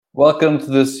Welcome to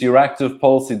this Euractiv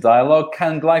Policy Dialogue.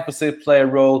 Can glyphosate play a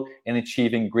role in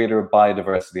achieving greater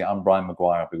biodiversity? I'm Brian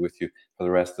Maguire. I'll be with you for the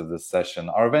rest of this session.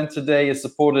 Our event today is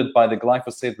supported by the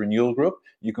Glyphosate Renewal Group.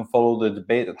 You can follow the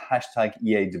debate at hashtag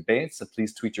EA Debates. So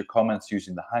please tweet your comments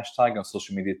using the hashtag. Our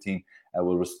social media team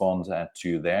will respond to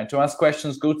you there. And to ask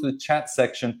questions, go to the chat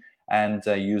section and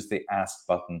use the Ask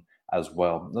button as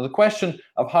well. Now, the question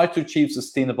of how to achieve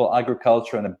sustainable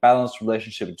agriculture and a balanced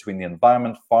relationship between the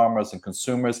environment, farmers, and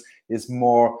consumers is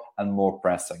more and more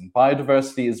pressing.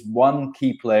 Biodiversity is one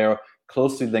key player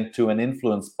closely linked to and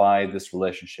influenced by this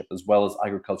relationship, as well as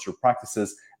agricultural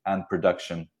practices and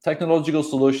production. Technological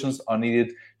solutions are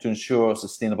needed to ensure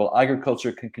sustainable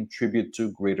agriculture can contribute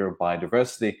to greater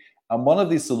biodiversity. And one of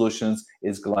these solutions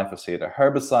is glyphosate, a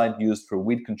herbicide used for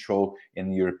weed control in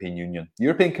the European Union. The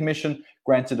European Commission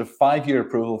granted a 5-year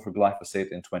approval for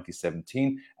glyphosate in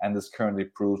 2017 and is currently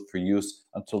approved for use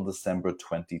until December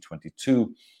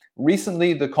 2022.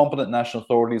 Recently, the competent national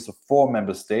authorities of 4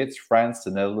 member states, France,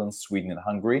 the Netherlands, Sweden, and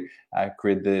Hungary,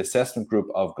 created the assessment group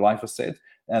of glyphosate,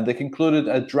 and they concluded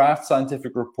a draft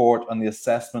scientific report on the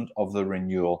assessment of the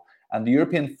renewal. And the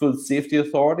European Food Safety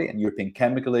Authority and European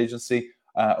Chemical Agency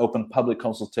opened public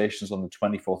consultations on the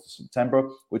 24th of September,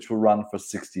 which will run for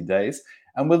 60 days.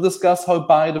 And we'll discuss how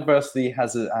biodiversity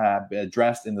has been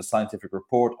addressed in the scientific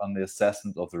report on the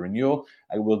assessment of the renewal.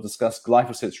 I will discuss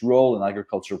glyphosate's role in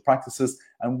agricultural practices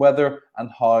and whether and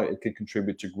how it can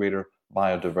contribute to greater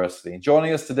biodiversity.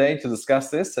 Joining us today to discuss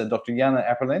this, Dr. Jana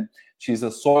Epperlein. She's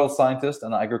a soil scientist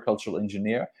and agricultural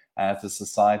engineer at the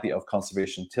Society of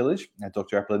Conservation Tillage.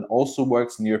 Dr. Epperlein also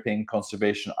works in the European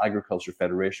Conservation Agriculture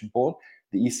Federation Board.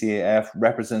 The ECAF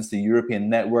represents the European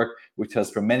network, which has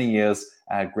for many years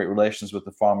great relations with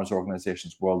the farmers'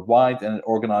 organizations worldwide, and it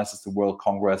organizes the World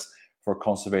Congress for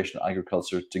Conservation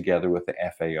Agriculture together with the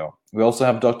FAO. We also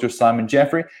have Dr. Simon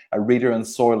Jeffrey, a reader in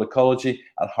soil ecology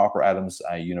at Harper Adams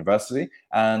University,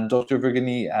 and Dr.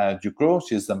 Virginie Ducrot.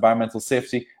 She's environmental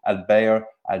safety at Bayer,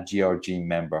 a GRG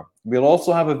member. We'll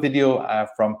also have a video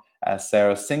from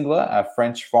Sarah Singla, a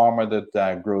French farmer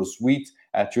that grows wheat,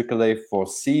 tricholae for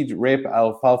seed, rape,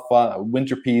 alfalfa,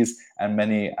 winter peas, and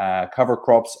many cover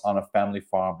crops on a family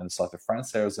farm in the south of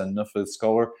France. Sarah's a Nuffield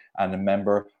scholar and a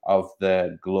member of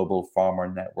the Global Farmer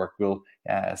Network. We'll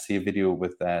see a video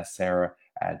with Sarah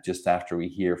just after we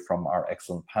hear from our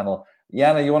excellent panel.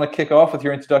 Jana, you want to kick off with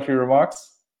your introductory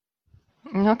remarks?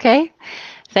 Okay.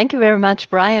 Thank you very much,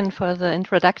 Brian, for the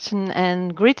introduction,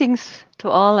 and greetings to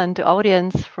all and the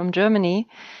audience from Germany.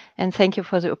 And thank you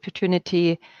for the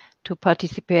opportunity to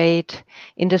participate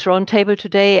in this roundtable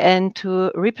today and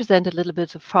to represent a little bit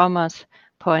the farmer's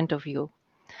point of view.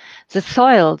 The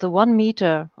soil, the 1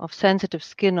 meter of sensitive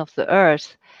skin of the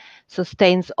earth,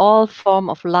 sustains all form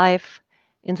of life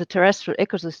in the terrestrial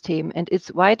ecosystem, and it's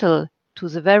vital to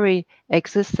the very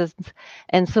existence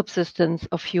and subsistence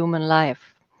of human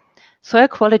life. Soil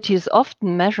quality is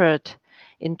often measured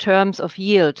in terms of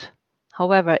yield.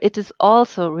 However, it is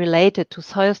also related to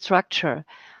soil structure,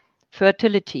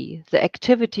 fertility, the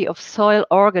activity of soil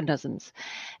organisms,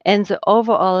 and the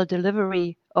overall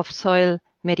delivery of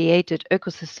soil-mediated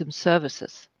ecosystem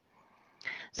services.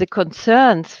 The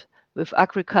concerns with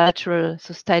agricultural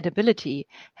sustainability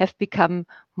have become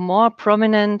more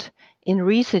prominent in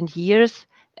recent years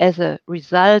as a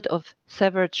result of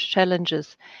several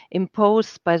challenges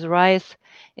imposed by the rise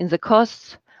in the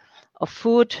costs of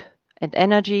food and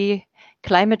energy,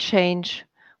 climate change,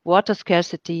 water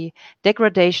scarcity,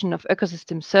 degradation of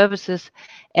ecosystem services,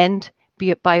 and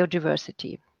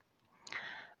biodiversity.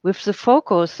 With the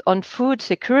focus on food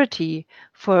security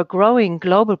for a growing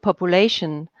global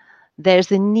population, there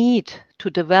is a need to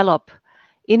develop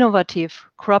innovative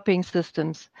cropping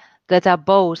systems that are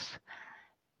both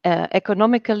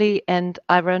economically and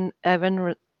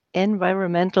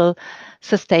environmental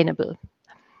sustainable.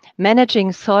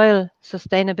 Managing soil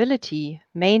sustainability,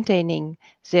 maintaining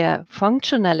their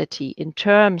functionality in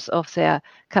terms of their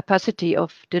capacity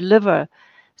of deliver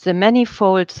the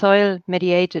manifold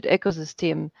soil-mediated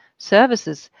ecosystem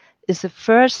services is the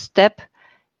first step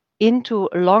into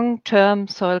long-term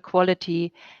soil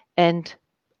quality and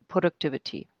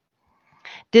productivity.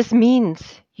 This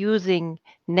means using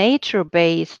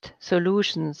nature-based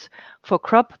solutions for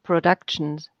crop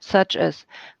production, such as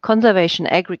conservation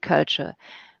agriculture,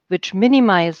 which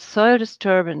minimize soil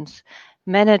disturbance,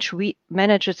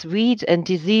 manages weed and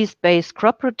disease-based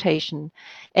crop rotation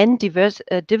and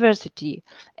diversity,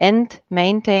 and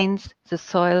maintains the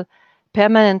soil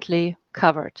permanently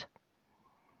covered.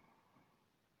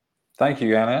 Thank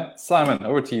you, Jana. Simon,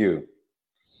 over to you.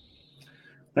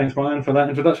 Thanks, Brian, for that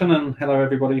introduction, and hello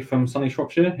everybody from sunny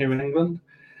Shropshire here in England.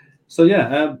 So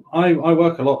yeah, I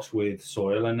work a lot with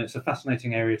soil, and it's a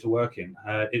fascinating area to work in.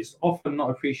 It's often not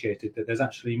appreciated that there's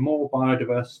actually more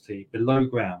biodiversity below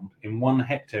ground in 1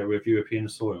 hectare of European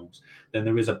soils than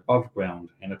there is above ground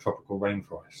in a tropical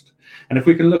rainforest. And if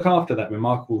we can look after that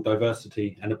remarkable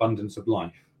diversity and abundance of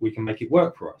life, we can make it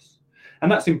work for us. And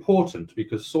that's important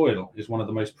because soil is one of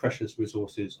the most precious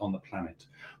resources on the planet.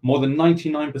 More than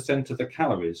 99% of the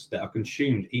calories that are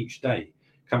consumed each day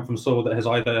come from soil that has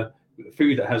either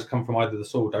food that has come from either the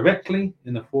soil directly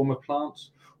in the form of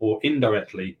plants or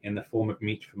indirectly in the form of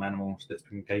meat from animals that's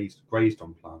been grazed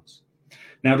on plants.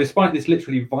 Now, despite this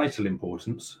literally vital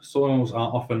importance, soils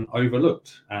are often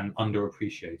overlooked and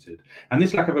underappreciated. And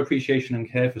this lack of appreciation and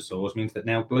care for soils means that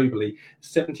now globally,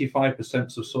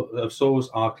 75% of soils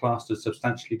are classed as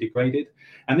substantially degraded.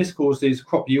 And this causes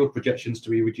crop yield projections to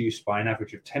be reduced by an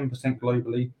average of 10%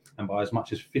 globally and by as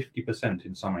much as 50%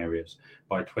 in some areas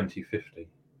by 2050.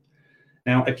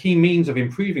 Now, a key means of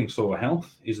improving soil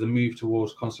health is the move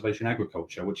towards conservation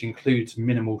agriculture, which includes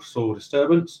minimal soil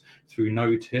disturbance through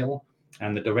no-till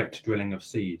and the direct drilling of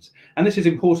seeds. And this is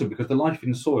important because the life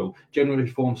in soil generally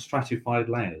forms stratified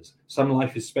layers. Some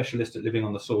life is specialist at living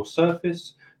on the soil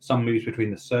surface, some moves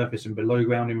between the surface and below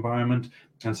ground environment,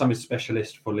 and some is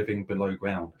specialist for living below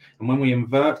ground. And when we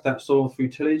invert that soil through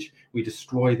tillage, we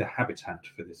destroy the habitat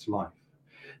for this life.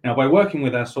 Now, by working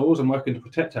with our soils and working to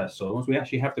protect our soils, we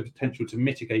actually have the potential to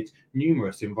mitigate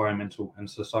numerous environmental and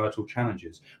societal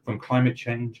challenges, from climate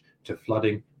change to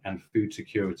flooding and food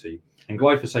security. And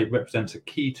glyphosate represents a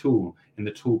key tool in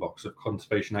the toolbox of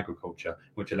conservation agriculture,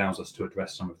 which allows us to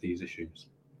address some of these issues.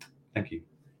 Thank you.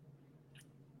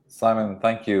 Simon,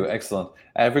 thank you. Excellent.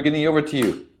 Virginie, over to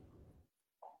you.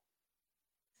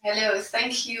 Hello,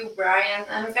 thank you, Brian.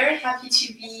 I'm very happy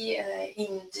to be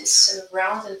in this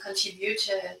round and contribute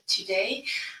today.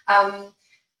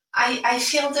 I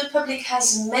feel the public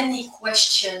has many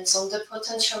questions on the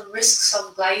potential risks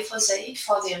of glyphosate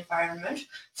for the environment,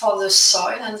 for the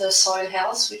soil and the soil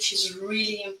health, which is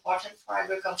really important for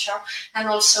agriculture, and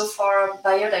also for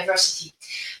biodiversity.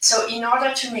 So in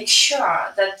order to make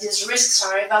sure that these risks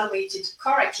are evaluated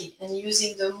correctly and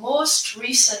using the most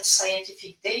recent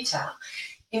scientific data,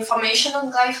 information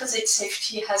on glyphosate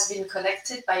safety has been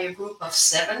collected by a group of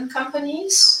 7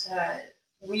 companies.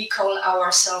 We call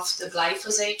ourselves the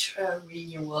Glyphosate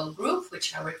Renewal Group,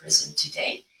 which I represent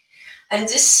today. And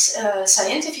this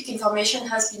scientific information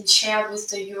has been shared with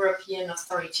the European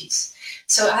authorities.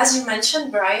 So as you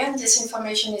mentioned, Brian, this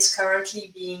information is currently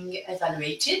being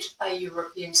evaluated by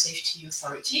European safety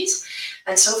authorities.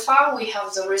 And so far, we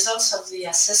have the results of the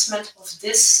assessment of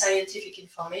this scientific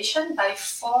information by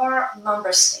 4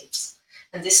 member states.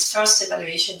 And this first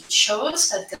evaluation shows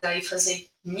that glyphosate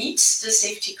meets the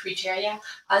safety criteria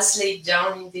as laid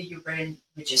down in the European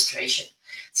registration.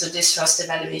 So this first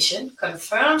evaluation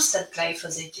confirms that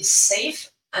glyphosate is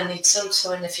safe and it's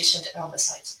also an efficient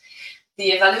herbicide.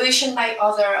 The evaluation by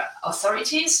other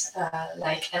authorities,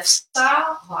 like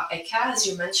EFSA or ECHA, as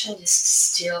you mentioned, is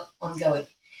still ongoing.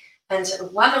 And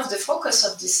one of the focus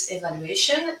of this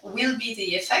evaluation will be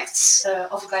the effects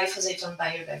of glyphosate on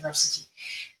biodiversity.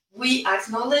 We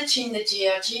acknowledge in the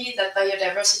GRG that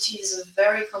biodiversity is a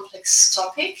very complex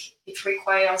topic. It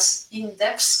requires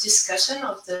in-depth discussion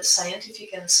of the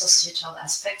scientific and societal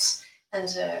aspects. And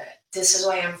this is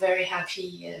why I'm very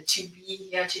happy to be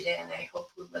here today. And I hope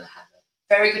we will have a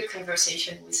very good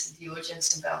conversation with the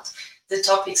audience about the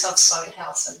topics of soil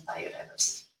health and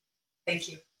biodiversity. Thank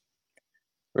you.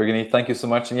 Virginie, thank you so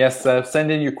much. And yes, send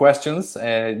in your questions.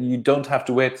 You don't have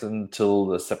to wait until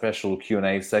the special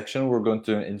Q&A section. We're going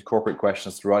to incorporate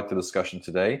questions throughout the discussion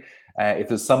today. If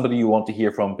there's somebody you want to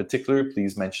hear from in particular,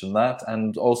 please mention that.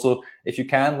 And also, if you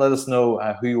can, let us know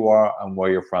who you are and where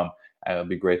you're from. It'll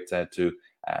be great to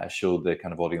show the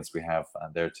kind of audience we have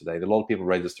there today. There are a lot of people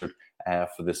registered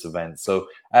for this event. So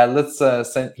let's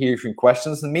hear some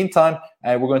questions. In the meantime,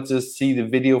 we're going to see the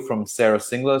video from Sarah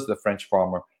Singlas, the French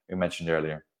farmer we mentioned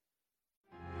earlier.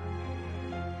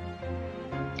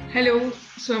 Hello,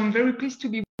 so I'm very pleased to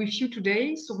be with you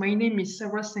today. So my name is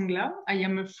Sarah Singla. I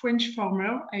am a French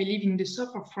farmer. I live in the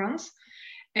south of France.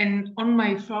 And on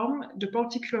my farm, the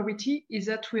particularity is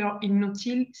that we are in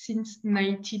no-till since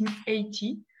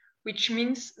 1980, which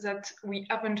means that we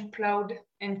haven't plowed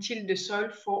and tilled the soil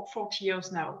for 40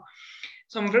 years now.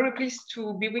 So I'm very pleased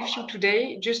to be with you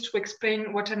today just to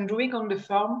explain what I'm doing on the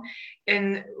farm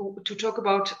and to talk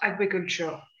about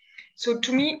agriculture. So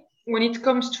to me, when it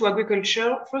comes to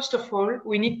agriculture, first of all,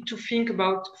 we need to think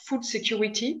about food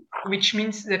security, which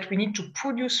means that we need to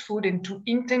produce food and to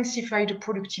intensify the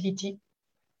productivity.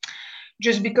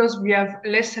 Just because we have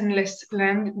less and less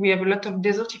land, we have a lot of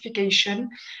desertification,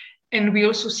 and we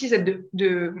also see that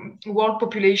the world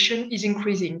population is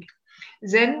increasing.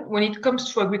 Then when it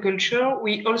comes to agriculture,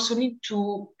 we also need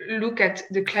to look at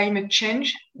the climate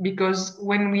change, because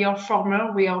when we are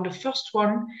farmers, we are the first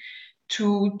one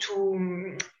to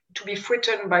be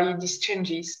threatened by these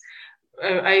changes.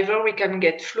 Either we can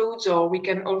get floods, or we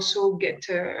can also get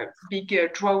a big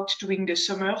drought during the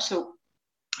summer. So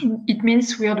it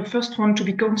means we are the first one to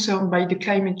be concerned by the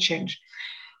climate change.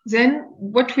 Then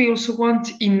what we also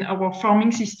want in our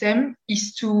farming system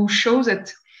is to show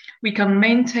that we can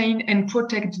maintain and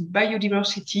protect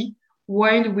biodiversity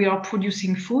while we are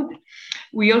producing food.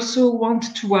 We also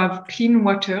want to have clean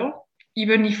water,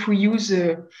 even if we use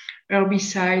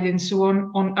herbicide and so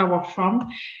on our farm.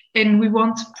 And we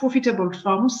want profitable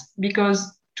farms,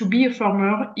 because to be a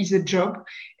farmer is a job,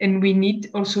 and we need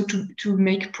also to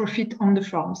make profit on the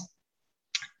farms.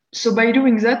 So by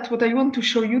doing that, what I want to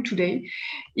show you today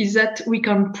is that we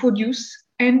can produce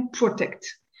and protect.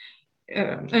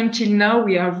 Until now,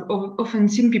 we have often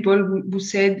seen people who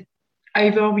said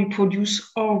either we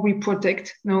produce or we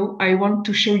protect. No, I want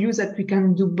to show you that we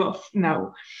can do both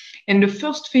now. And the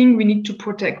first thing we need to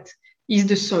protect is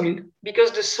the soil,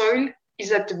 because the soil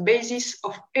is at the basis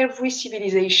of every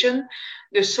civilization.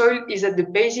 The soil is at the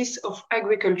basis of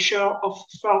agriculture, of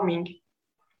farming.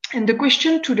 And the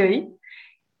question today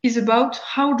is about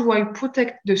how do I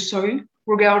protect the soil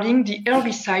regarding the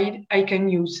herbicide I can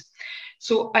use.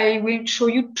 So I will show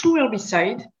you two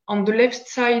herbicides. On the left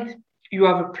side, you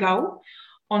have a plow.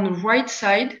 On the right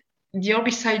side, the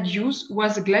herbicide used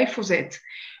was glyphosate,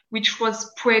 which was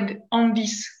spread on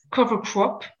this cover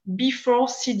crop before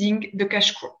seeding the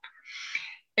cash crop.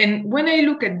 And when I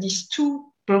look at these two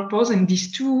purposes and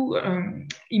these two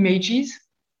images,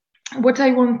 what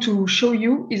I want to show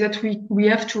you is that we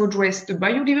have to address the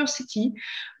biodiversity,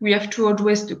 we have to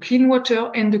address the clean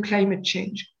water and the climate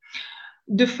change.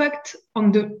 The fact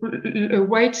on the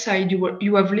right side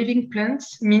you have living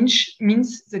plants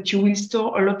means that you will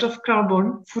store a lot of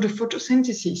carbon for the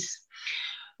photosynthesis.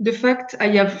 The fact I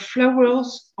have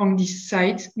flowers on this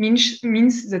side means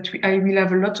that I will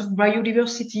have a lot of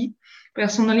biodiversity.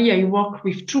 Personally, I work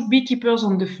with 2 beekeepers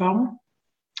on the farm,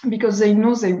 because they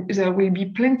know there will be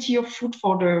plenty of food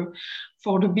for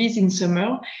the bees in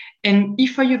summer. And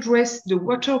if I address the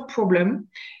water problem,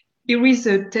 there is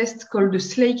a test called the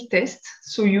Slake test.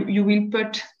 So you will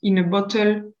put in a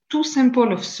bottle 2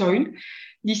 samples of soil.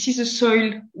 This is a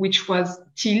soil which was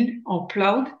tilled or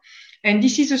plowed. And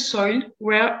this is a soil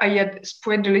where I had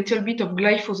spread a little bit of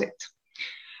glyphosate.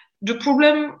 The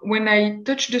problem when I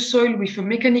touch the soil with a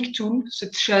mechanic tool,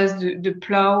 such as the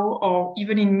plow or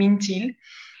even in min-till,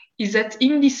 is that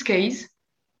in this case,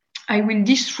 I will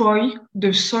destroy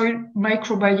the soil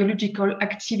microbiological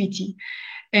activity.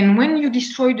 And when you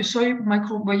destroy the soil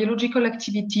microbiological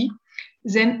activity,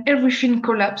 then everything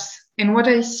collapses. And what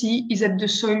I see is that the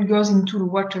soil goes into the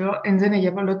water, and then I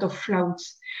have a lot of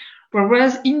floods.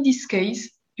 Whereas in this case,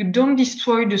 you don't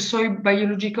destroy the soil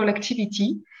biological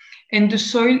activity, and the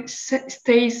soil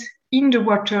stays in the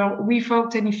water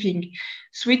without anything.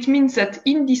 So it means that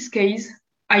in this case,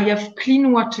 I have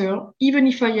clean water, even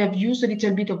if I have used a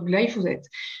little bit of glyphosate.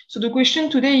 So the question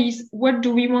today is, what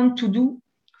do we want to do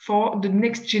for the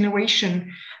next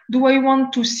generation? Do I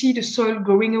want to see the soil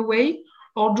going away,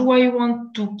 or do I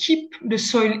want to keep the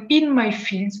soil in my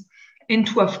fields and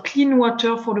to have clean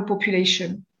water for the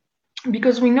population?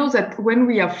 Because we know that when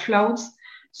we have floods,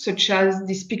 such as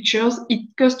these pictures, it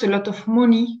costs a lot of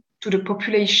money to the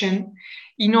population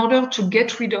in order to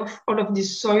get rid of all of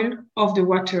this soil of the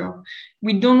water.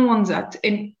 We don't want that.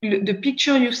 And the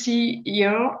picture you see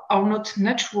here are not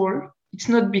natural. It's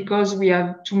not because we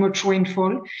have too much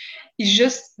rainfall. It's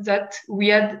just that we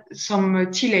had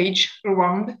some tillage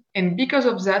around, and because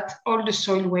of that, all the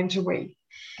soil went away.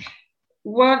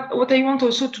 What I want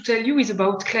also to tell you is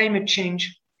about climate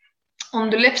change. On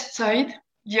the left side,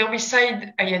 the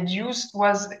herbicide I had used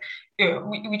was,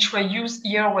 which I used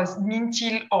here was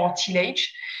min-till or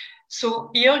tillage. So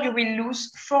here you will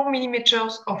lose 4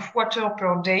 millimeters of water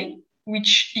per day,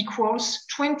 which equals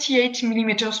 28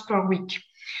 millimeters per week.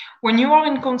 When you are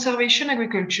in conservation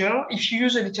agriculture, if you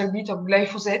use a little bit of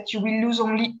glyphosate, you will lose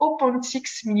only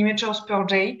 0.6 millimeters per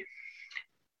day,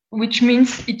 which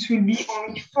means it will be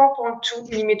only 4.2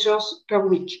 millimeters per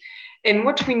week. And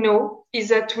what we know is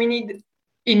that we need,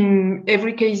 in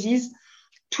every case,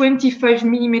 25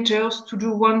 millimeters to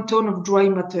do 1 ton of dry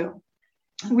matter,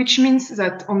 which means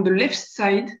that on the left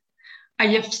side, I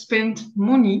have spent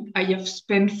money, I have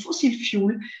spent fossil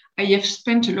fuel, I have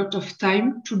spent a lot of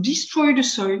time to destroy the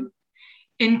soil.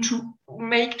 and to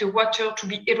make the water to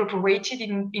be evaporated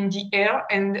in the air,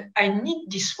 and I need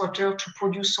this water to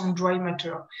produce some dry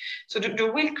matter. So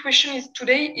the real question is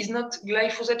today is not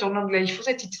glyphosate or not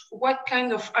glyphosate, it's what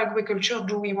kind of agriculture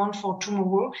do we want for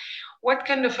tomorrow? What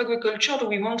kind of agriculture do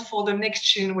we want for the next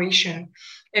generation?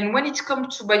 And when it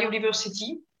comes to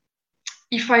biodiversity,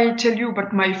 if I tell you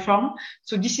about my farm,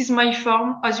 so this is my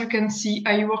farm. As you can see,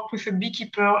 I work with a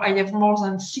beekeeper. I have more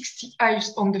than 60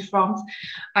 hives on the farm.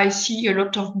 I see a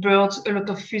lot of birds, a lot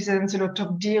of pheasants, a lot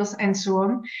of deers, and so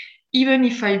on, even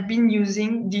if I've been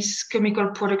using this chemical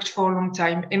product for a long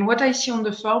time. And what I see on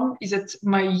the farm is that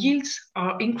my yields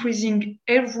are increasing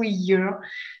every year,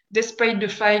 despite the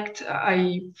fact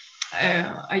I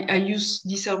use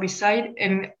this herbicide,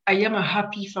 and I am a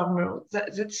happy farmer.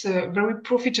 That's very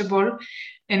profitable,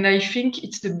 and I think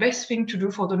it's the best thing to do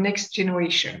for the next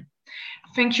generation.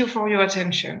 Thank you for your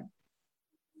attention.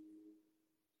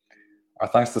 Our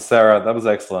thanks to Sarah. That was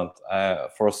excellent.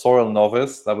 For a soil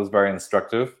novice, that was very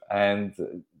instructive. And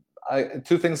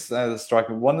two things strike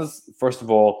me. One is, first of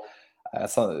all,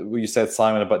 you said,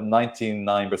 Simon, about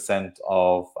 99%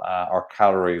 of our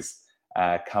calories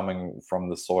coming from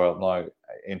the soil. Now,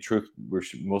 in truth,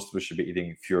 most of us should be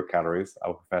eating fewer calories. I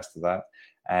will confess to that,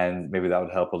 and maybe that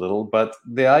would help a little. But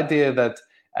the idea that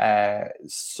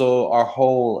so our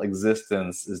whole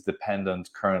existence is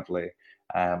dependent currently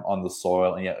on the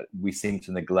soil, and yet we seem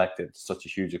to neglect it to such a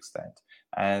huge extent.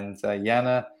 And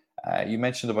Jana, you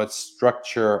mentioned about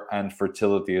structure and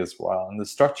fertility as well, and the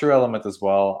structure element as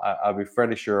well. I'll be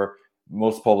fairly sure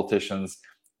most politicians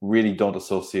really don't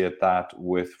associate that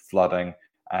with flooding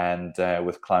and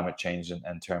with climate change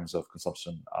in terms of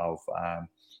consumption of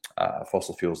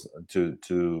fossil fuels to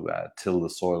till the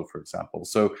soil, for example.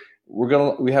 So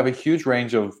we have a huge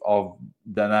range of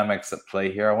dynamics at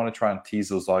play here. I want to try and tease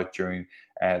those out during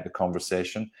the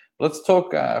conversation. Let's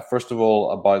talk first of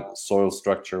all about soil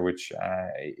structure, which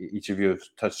each of you have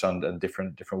touched on in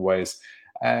different ways.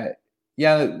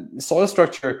 Soil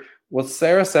structure. What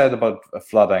Sarah said about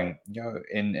flooding,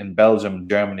 in Belgium,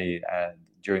 Germany,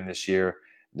 during this year,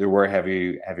 there were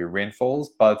heavy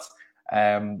rainfalls. But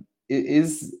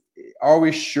are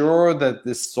we sure that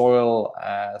this soil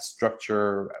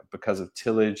structure, because of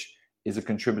tillage, is a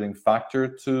contributing factor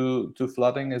to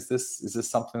flooding? Is this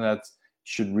something that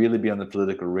should really be on the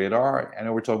political radar? I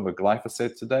know we're talking about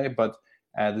glyphosate today, but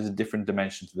there's a different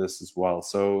dimension to this as well.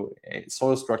 So,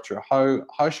 soil structure,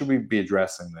 how should we be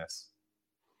addressing this?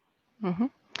 Mm-hmm.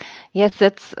 Yes,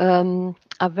 that's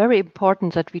very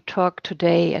important that we talk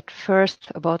today at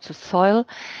first about the soil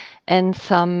and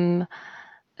some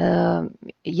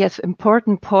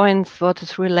important points what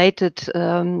is related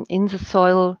in the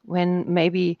soil, when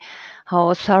maybe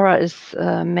how Sarah is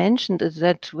mentioned is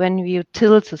that when we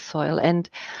till the soil, and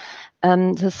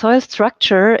the soil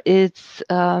structure is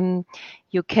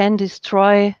you can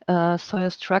destroy soil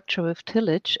structure with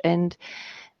tillage, and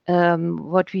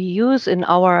what we use in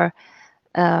our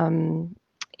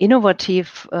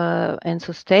innovative and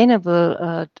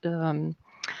sustainable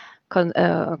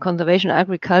conservation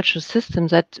agriculture system,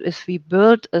 that is, we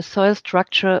build a soil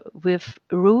structure with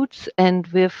roots and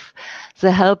with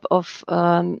the help of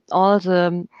all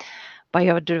the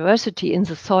biodiversity in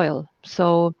the soil.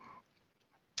 So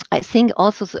I think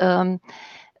also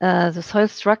the soil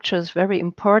structure is very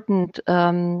important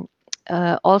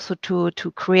also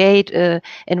to create an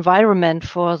environment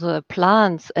for the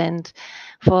plants and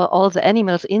for all the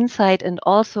animals inside, and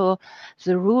also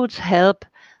the roots help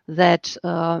that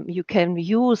you can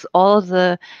use all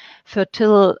the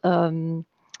fertile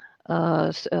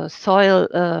soil,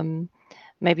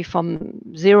 maybe from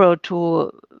 0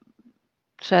 to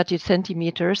 30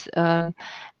 centimeters,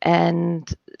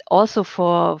 and also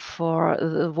for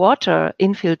the water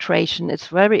infiltration. It's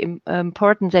very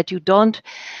important that you don't,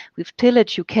 with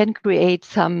tillage, you can create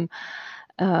some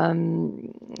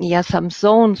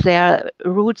zones there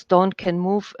roots can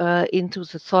move into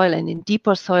the soil and in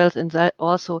deeper soils, and that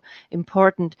also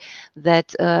important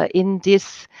that in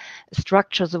this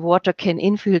structure the water can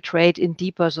infiltrate in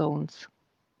deeper zones.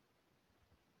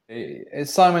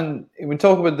 Simon, when we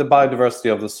talk about the biodiversity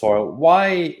of the soil,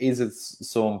 why is it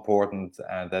so important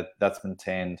that that's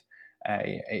maintained?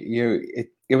 It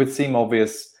would seem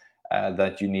obvious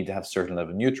that you need to have certain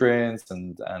level of nutrients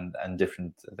and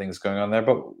different things going on there,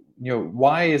 but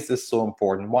why is this so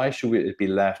important? Why should it be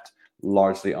left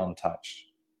largely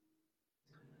untouched?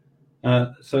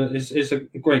 So it's a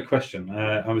great question.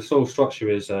 Soil structure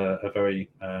is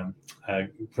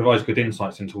provides good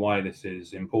insights into why this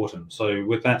is important. So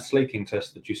with that slaking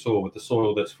test that you saw, with the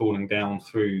soil that's falling down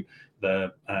through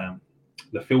the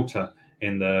filter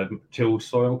in the tilled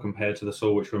soil compared to the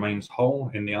soil which remains whole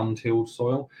in the untilled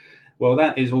soil? Well,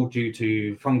 that is all due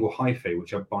to fungal hyphae,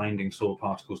 which are binding soil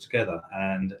particles together,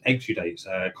 and exudates,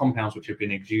 compounds which have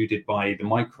been exuded by the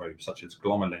microbes, such as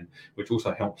glomalin, which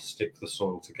also helps stick the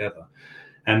soil together.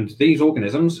 And these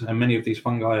organisms, and many of these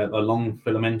fungi are long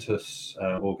filamentous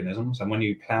organisms, and when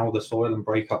you plough the soil and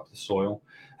break up the soil,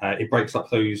 it breaks up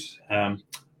those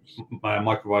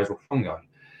mycorrhizal fungi.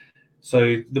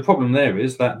 So the problem there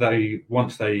is that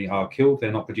once they are killed,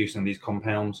 they're not producing these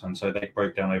compounds, and so they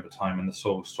break down over time and the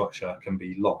soil structure can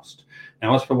be lost.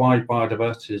 Now, as for why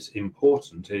biodiversity is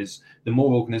important, is the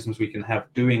more organisms we can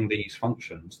have doing these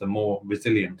functions, the more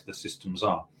resilient the systems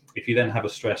are. If you then have a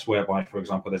stress whereby, for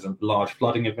example, there's a large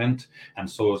flooding event and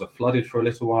soils are flooded for a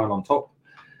little while on top,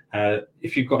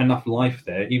 if you've got enough life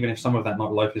there, even if some of that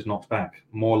life is knocked back,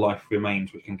 more life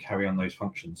remains which can carry on those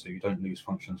functions, so you don't lose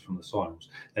functions from the soils.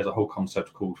 There's a whole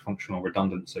concept called functional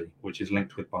redundancy, which is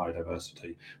linked with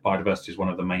biodiversity. Biodiversity is one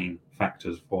of the main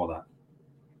factors for that.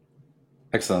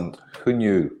 Excellent. Who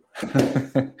knew?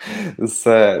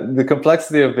 The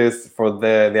complexity of this for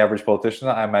the average politician,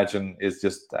 I imagine, is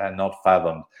just not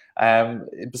fathomed.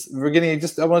 Virginie,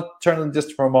 I want to turn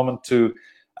just for a moment to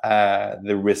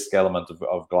the risk element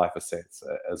of glyphosate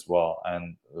as well,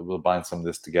 and we'll bind some of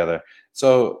this together.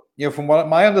 So, from what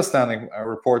my understanding, a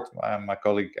report my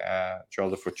colleague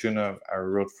Charles de Fortuna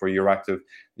wrote for Euractiv,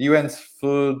 the UN's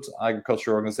Food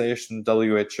Agriculture Organization,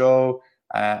 WHO,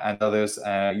 and others,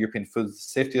 European Food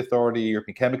Safety Authority,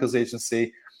 European Chemicals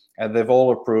Agency, they've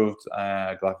all approved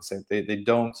glyphosate. They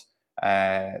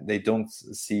don't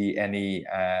see any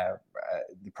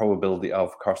probability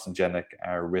of carcinogenic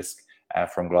risk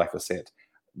from glyphosate.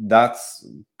 That's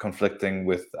conflicting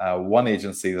with one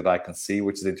agency that I can see,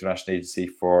 which is the International Agency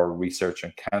for Research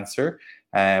on Cancer,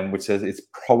 which says it's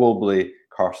probably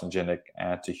carcinogenic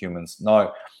to humans.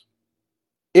 Now,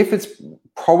 if it's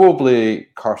probably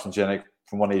carcinogenic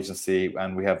from one agency,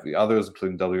 and we have the others,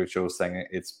 including WHO, saying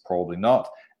it's probably not,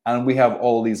 and we have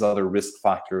all these other risk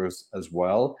factors as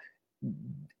well,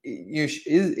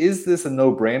 is this a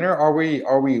no-brainer? Are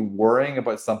we worrying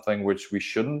about something which we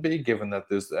shouldn't be, given that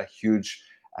there's a huge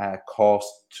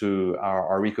cost to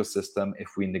our ecosystem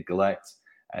if we neglect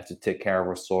to take care of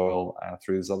our soil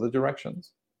through these other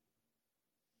directions?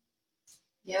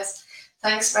 Yes,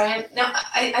 thanks, Brian. Now,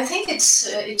 I think it's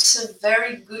a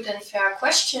very good and fair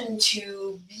question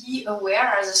to be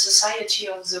aware as a society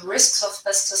of the risks of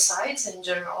pesticides in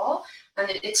general. And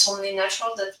it's only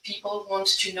natural that people want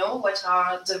to know what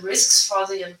are the risks for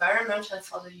the environment and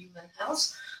for the human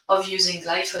health of using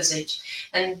glyphosate.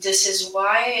 And this is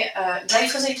why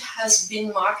glyphosate has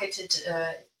been marketed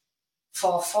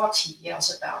for 40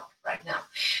 years about right now.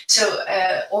 So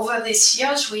over these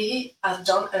years, we have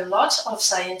done a lot of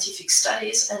scientific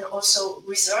studies, and also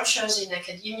researchers in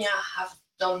academia have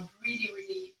done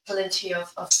really plenty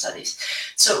of studies.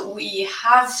 So we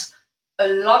have a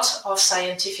lot of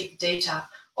scientific data.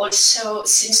 Also,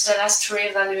 since the last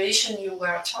re-evaluation you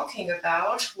were talking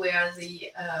about, where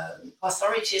the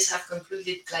authorities have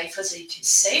concluded glyphosate is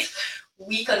safe,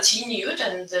 we continued,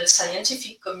 and the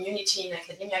scientific community in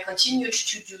academia continued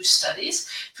to do studies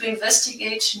to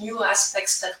investigate new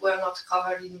aspects that were not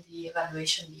covered in the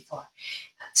evaluation before.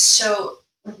 So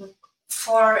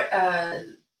for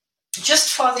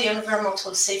just for the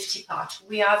environmental safety part,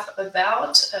 we have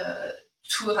about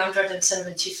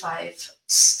 275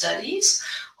 studies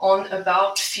on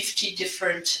about 50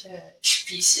 different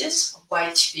species,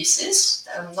 wild species.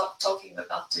 I'm not talking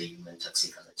about the human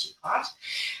toxicology part.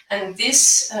 And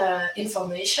this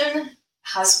information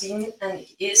has been and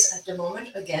is at the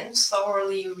moment, again,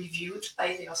 thoroughly reviewed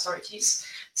by the authorities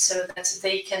so that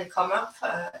they can come up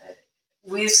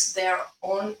with their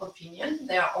own opinion,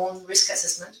 their own risk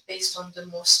assessment based on the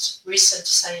most recent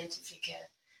scientific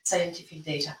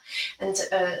data. And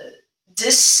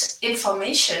this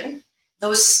information,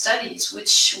 those studies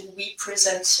which we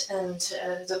present, and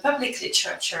the public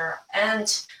literature,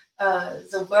 and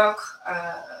the work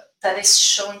that is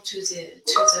shown to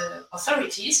the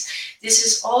authorities, this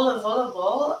is all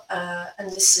available,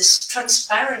 and this is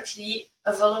transparently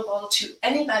available to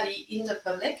anybody in the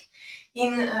public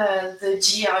in the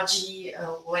GRG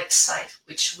website,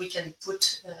 which we can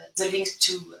put the link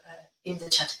to in the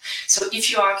chat. So if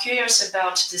you are curious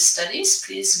about the studies,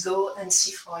 please go and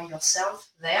see for yourself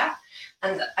there.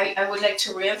 And I would like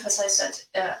to reemphasize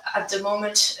that at the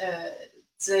moment,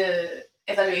 the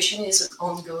evaluation is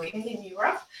ongoing in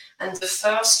Europe, and the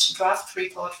first draft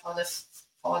report for the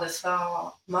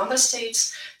 4 member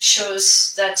states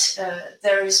shows that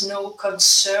there is no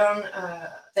concern,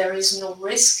 there is no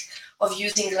risk of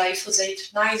using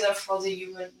glyphosate, neither for the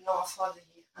human nor for the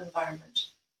environment.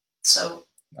 So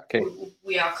okay,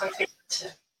 we are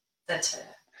confident that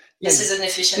this is an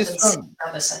efficient and safe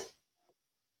herbicide.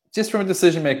 Just from a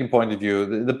decision-making point of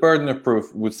view, the burden of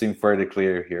proof would seem fairly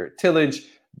clear here. Tillage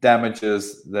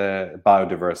damages the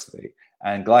biodiversity,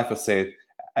 and glyphosate,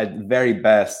 at very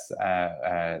best,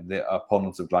 the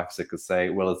opponents of glyphosate could say,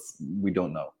 well, we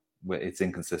don't know. It's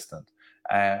inconsistent.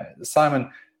 Simon,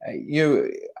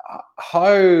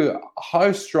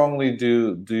 how strongly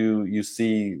do you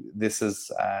see this as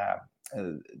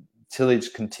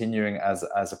tillage continuing as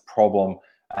a problem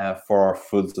for our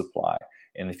food supply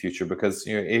in the future? Because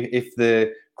if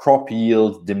the crop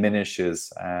yield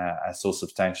diminishes so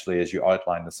substantially as you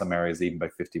outlined in some areas, even by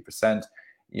 50%,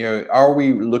 are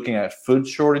we looking at food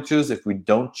shortages if we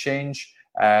don't change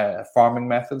farming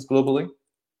methods globally?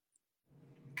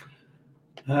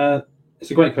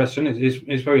 It's a great question.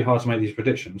 It's very hard to make these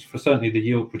predictions. For certainly, the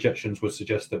yield projections would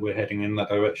suggest that we're heading in that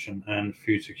direction, and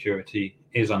food security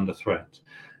is under threat.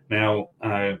 Now,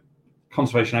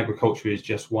 conservation agriculture is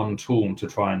just one tool to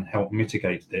try and help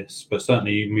mitigate this, but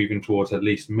certainly moving towards at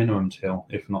least minimum till,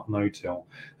 if not no till,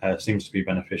 seems to be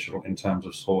beneficial in terms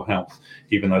of soil health,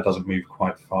 even though it doesn't move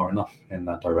quite far enough in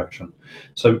that direction.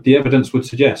 So the evidence would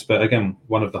suggest, but again,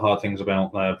 one of the hard things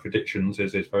about predictions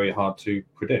is it's very hard to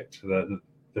predict.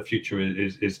 The future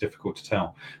is difficult to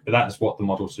tell, but that's what the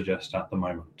model suggests at the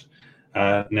moment.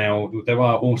 Now, there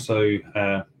are also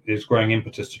is growing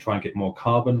impetus to try and get more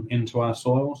carbon into our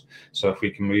soils. So if we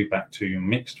can move back to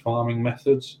mixed farming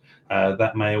methods,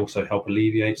 that may also help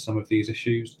alleviate some of these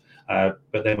issues. But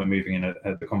then we're moving in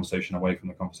the conversation away from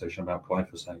the conversation about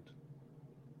glyphosate.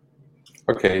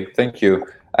 Okay, thank you.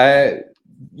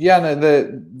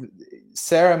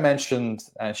 Sarah mentioned,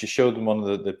 and she showed in one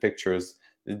of the pictures,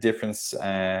 the difference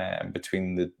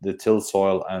between the till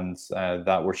soil and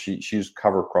that where she used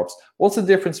cover crops. What's the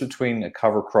difference between a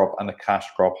cover crop and a cash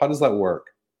crop? How does that work?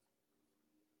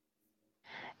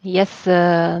 Yes,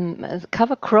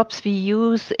 cover crops we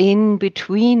use in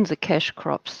between the cash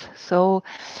crops. So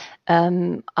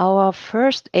our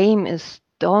first aim is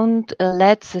don't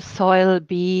let the soil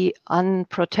be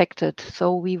unprotected.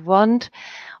 So we want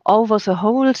over the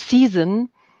whole season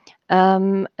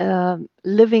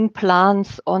living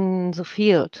plants on the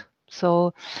field.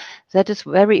 So that is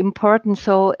very important.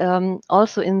 So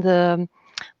also in the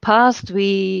past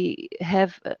we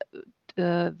have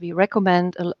we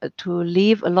recommend to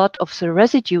leave a lot of the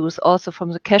residues also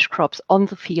from the cash crops on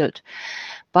the field.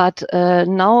 But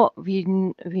now we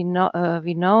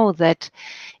know that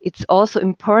it's also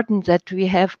important that we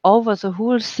have over the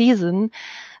whole season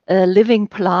living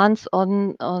plants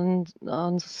on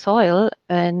the soil,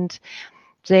 and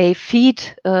they feed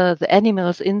the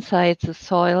animals inside the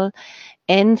soil,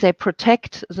 and they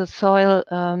protect the soil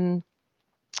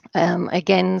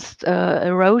against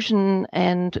erosion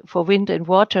and for wind and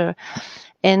water.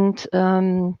 And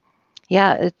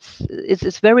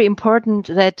it's very important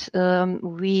that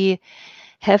we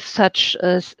have such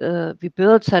we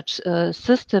build such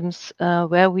systems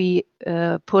where we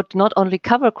put not only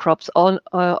cover crops,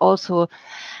 also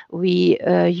we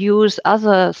use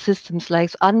other systems like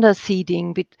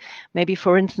underseeding, maybe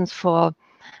for instance for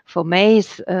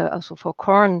maize, also for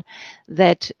corn,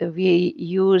 that we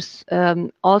use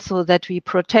also that we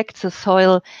protect the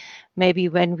soil. Maybe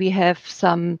when we have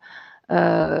some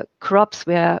crops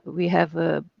where we have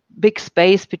a big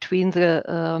space between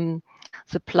the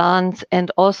plants, and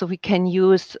also we can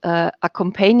use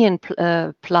companion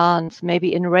plants,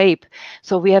 maybe in rape.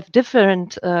 So we have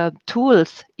different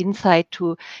tools inside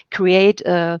to create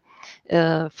a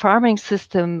farming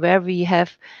system where we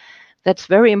have, that's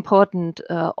very important,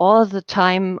 all the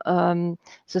time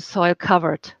the soil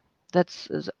covered. That's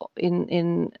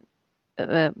in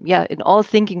all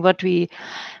thinking what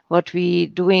we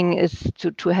doing is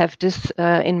to have this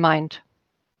in mind.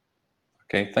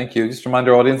 Okay, thank you. Just remind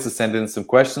our audience to send in some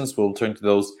questions. We'll turn to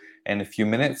those in a few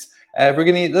minutes.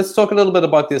 Virginie, let's talk a little bit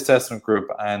about the assessment group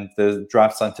and the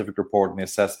draft scientific report and the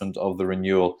assessment of the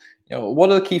renewal.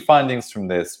 What are the key findings from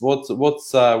this? What's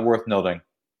worth noting?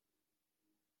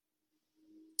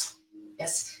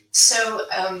 Yes. So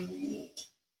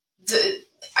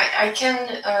I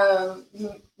can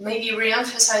maybe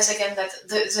re-emphasize again that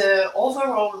the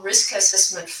overall risk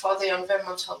assessment for the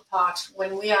environmental part,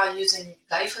 when we are using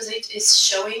glyphosate, is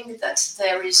showing that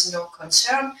there is no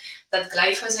concern that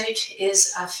glyphosate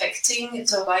is affecting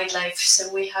the wildlife.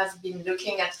 So we have been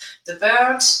looking at the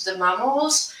birds, the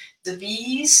mammals, the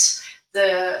bees,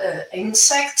 the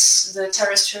insects, the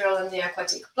terrestrial and the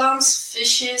aquatic plants,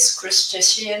 fishes,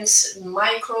 crustaceans,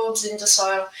 microbes in the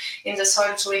soil. In the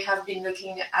soils, we have been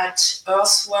looking at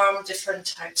earthworm, different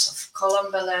types of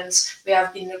columbellanes. We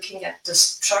have been looking at the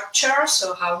structure,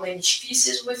 so how many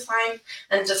species we find,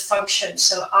 and the function.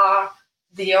 So are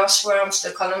the earthworms,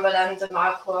 the columbellae, the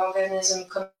microorganism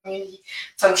community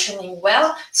functioning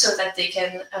well so that they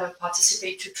can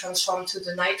participate to transform to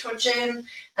the nitrogen,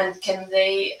 and can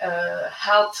they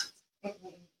help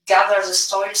gather the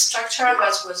soil structure,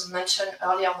 as was mentioned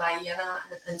earlier by Jana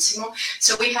and Simon.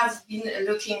 So we have been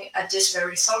looking at this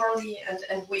very thoroughly,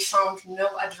 and we found no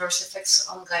adverse effects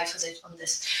on glyphosate on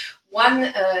this.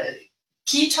 One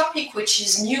key topic which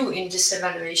is new in this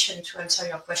evaluation, to answer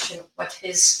your question, what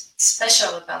is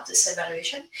special about this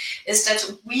evaluation, is that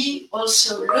we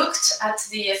also looked at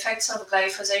the effects of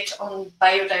glyphosate on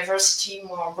biodiversity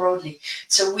more broadly.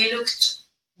 So we looked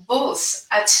both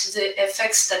at the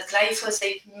effects that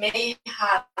glyphosate may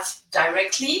have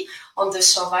directly on the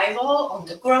survival, on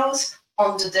the growth,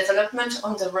 on the development,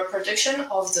 on the reproduction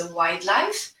of the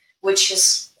wildlife, which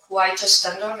is quite a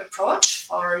standard approach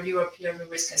for European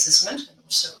risk assessment, and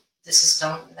also this is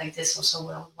done like this also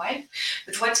worldwide.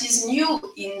 But what is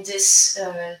new in this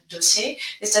dossier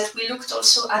is that we looked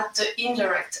also at the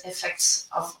indirect effects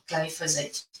of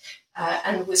glyphosate.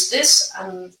 And with this,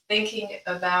 I'm thinking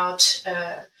about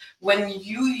when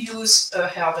you use a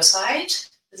herbicide,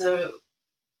 the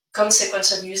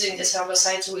consequence of using this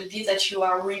herbicide will be that you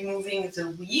are removing the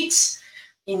weeds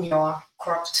in your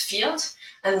cropped field.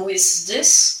 And with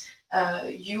this,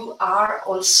 you are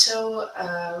also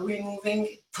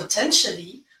removing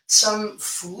potentially some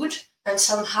food and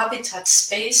some habitat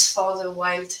space for the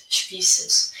wild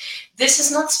species. This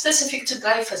is not specific to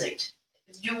glyphosate.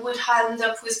 You would end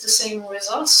up with the same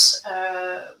results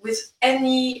with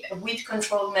any weed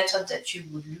control method that you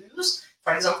would use.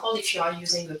 For example, if you are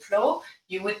using a plow,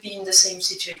 you would be in the same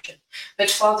situation. But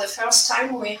for the first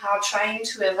time, we are trying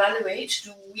to evaluate,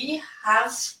 do we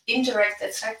have indirect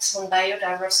effects on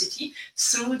biodiversity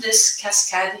through this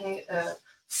cascading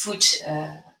food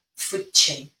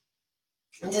chain?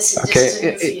 And this is a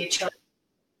new feature.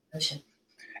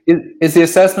 Is the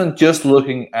assessment just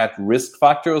looking at risk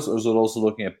factors, or is it also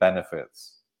looking at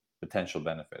benefits, potential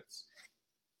benefits?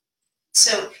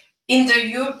 So in the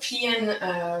European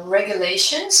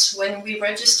regulations, when we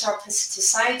register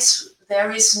pesticides,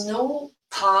 there is no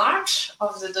part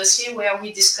of the dossier where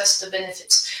we discuss the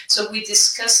benefits. So we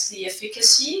discuss the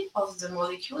efficacy of the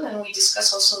molecule, and we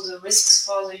discuss also the risks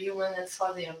for the human and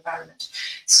for the environment.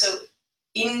 So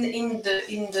in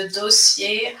the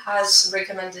dossier, as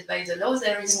recommended by the law,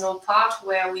 there is no part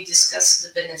where we discuss the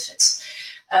benefits.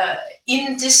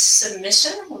 In this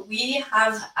submission, we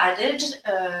have added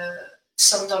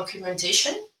some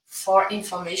documentation for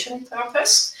information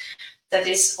purpose that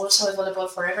is also available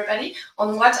for everybody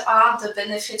on what are the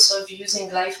benefits of using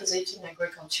glyphosate in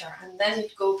agriculture. And then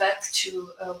it goes back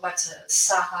to what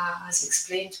Sarah has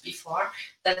explained before,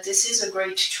 that this is a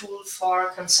great tool for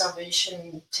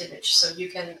conservation tillage. So you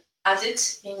can add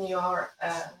it in your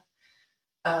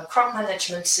crop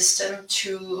management system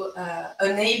to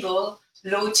enable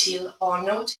low till or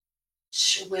no till,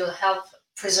 which will help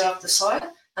preserve the soil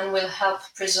and will help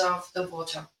preserve the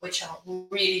water, which are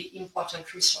really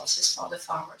important resources for the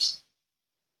farmers.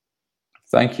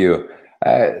 Thank you.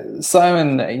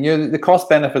 Simon, the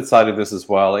cost-benefit side of this as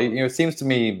well, it seems to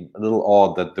me a little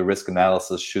odd that the risk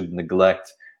analysis should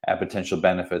neglect potential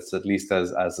benefits, at least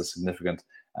as a significant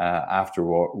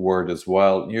afterword as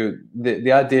well.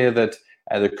 The idea that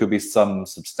there could be some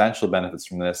substantial benefits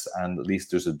from this, and at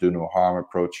least there's a do no harm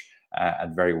approach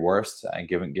at very worst,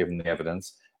 given the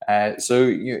evidence.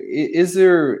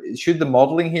 Should the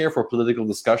modeling here for political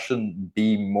discussion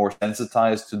be more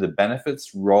sensitized to the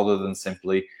benefits rather than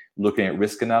simply looking at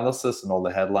risk analysis and all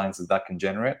the headlines that can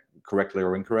generate, correctly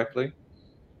or incorrectly?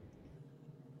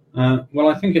 Well,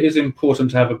 I think it is important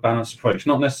to have a balanced approach,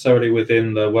 not necessarily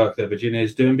within the work that Virginia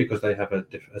is doing, because they have a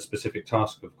specific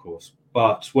task, of course.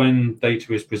 But when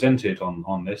data is presented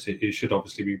on this, it should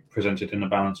obviously be presented in a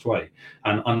balanced way.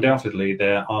 And undoubtedly,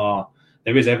 there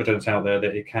is evidence out there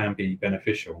that it can be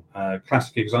beneficial.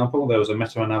 Classic example, there was a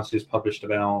meta-analysis published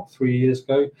about 3 years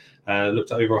ago,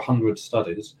 looked at over 100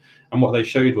 studies. And what they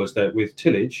showed was that with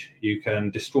tillage, you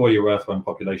can destroy your earthworm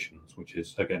populations, which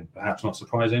is, again, perhaps not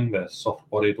surprising. They're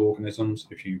soft-bodied organisms.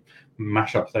 If you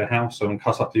mash up their house and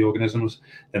cut up the organisms,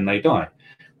 then they die.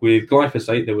 With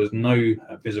glyphosate, there was no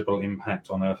visible impact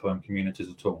on earthworm communities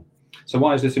at all. So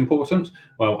why is this important?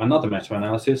 Well, another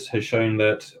meta-analysis has shown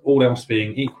that all else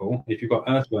being equal, if you've got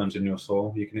earthworms in your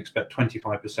soil, you can expect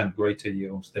 25% greater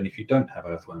yields than if you don't have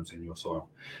earthworms in your soil.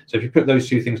 So if you put those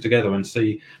two things together and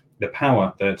see the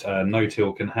power that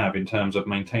no-till can have in terms of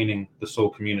maintaining the soil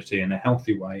community in a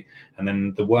healthy way, and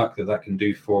then the work that that can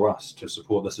do for us to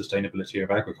support the sustainability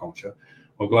of agriculture,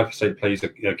 well, glyphosate plays a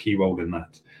key role in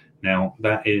that. Now,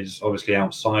 that is obviously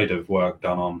outside of work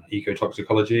done on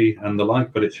ecotoxicology and the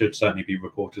like, but it should certainly be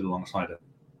reported alongside it.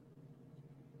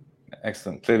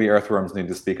 Excellent. Clearly, earthworms need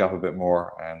to speak up a bit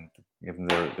more, and given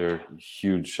their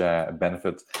huge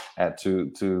benefit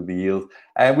to the yield.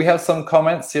 We have some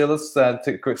comments here. Let's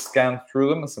take a quick scan through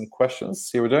them and some questions.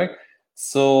 See how we're doing.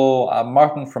 So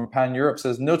Martin from Pan Europe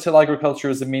says, no-till agriculture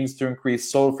is a means to increase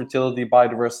soil fertility,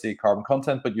 biodiversity, carbon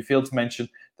content, but you failed to mention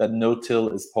that no-till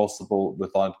is possible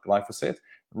without glyphosate.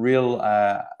 Real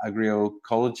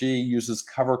agroecology uses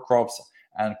cover crops,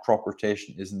 and crop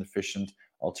rotation is an efficient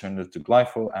alternative to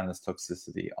glypho and its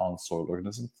toxicity on soil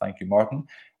organisms. Thank you, Martin.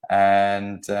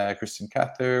 And Christian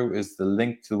Cather is the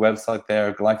link to the website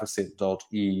there,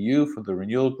 glyphosate.eu for the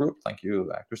renewal group. Thank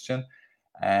you, Christian.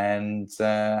 And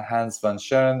Hans van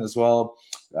Scheren as well,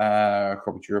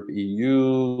 Corporate Europe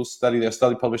EU study. Their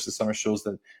study published this summer shows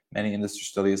that many industry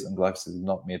studies on glyphosate did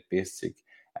not meet basic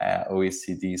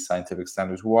OECD scientific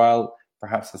standards. While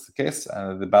perhaps that's the case,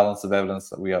 the balance of evidence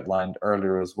that we outlined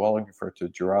earlier as well, I refer to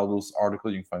Geraldo's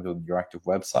article, you can find it on the Euractiv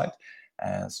website.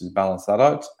 So you balance that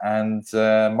out. And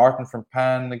Martin from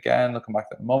Pan, again, I'll come back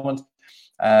to that in a moment.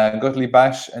 Gottlieb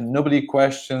Bash, and nobody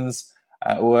questions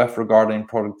OF regarding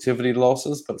productivity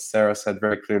losses, but Sarah said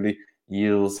very clearly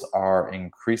yields are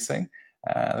increasing.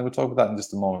 And we'll talk about that in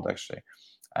just a moment, actually.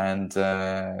 And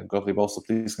Gottlieb also,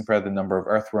 please compare the number of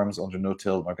earthworms under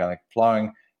no-till and organic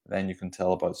ploughing. Then you can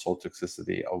tell about soil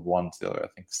toxicity of one to the other. I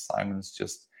think Simon's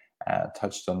just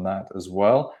touched on that as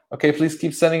well. Okay, please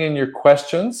keep sending in your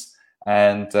questions,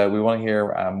 and we want to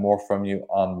hear more from you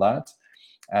on that.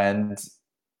 And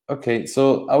okay,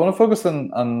 so I want to focus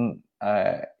on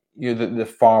the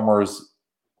farmers'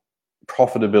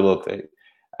 profitability.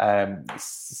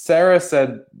 Sarah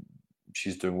said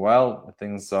she's doing well,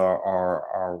 things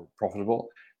are profitable.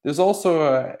 There's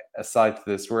also a side to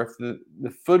this where if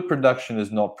the food production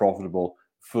is not profitable,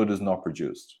 food is not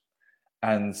produced.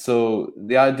 And so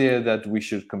the idea that we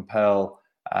should compel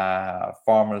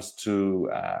farmers to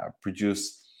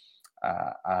produce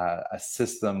a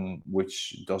system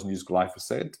which doesn't use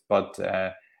glyphosate, but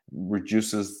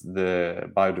reduces the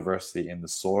biodiversity in the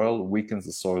soil, weakens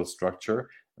the soil structure,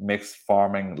 makes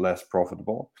farming less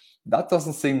profitable. That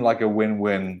doesn't seem like a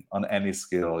win-win on any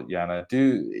scale, Jana.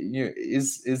 Is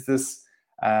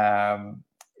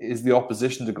the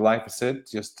opposition to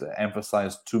glyphosate just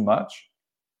emphasized too much?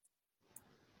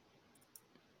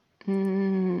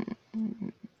 Can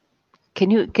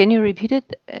you repeat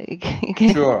it?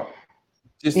 Sure.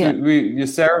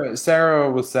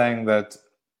 Sarah was saying that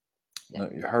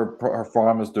her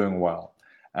farm is doing well,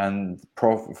 and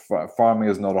farming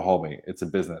is not a hobby; it's a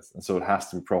business, and so it has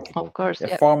to be profitable. Of course,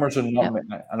 if farmers are not,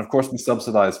 and of course we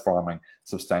subsidize farming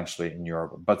substantially in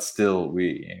Europe, but still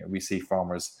we see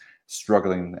farmers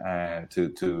struggling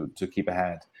to keep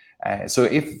ahead. So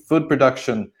if food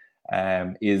production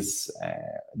is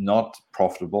not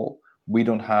profitable, we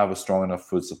don't have a strong enough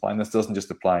food supply, and this doesn't just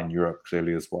apply in Europe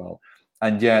clearly as well.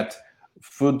 And yet,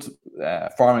 food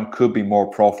farming could be more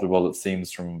profitable, it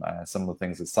seems, from some of the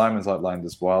things that Simon's outlined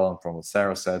as well, and from what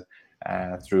Sarah said,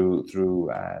 through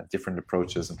different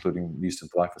approaches, including the use of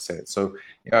glyphosate. So,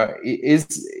 is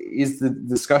the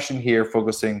discussion here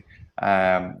focusing?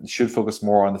 Should focus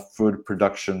more on the food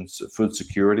production, food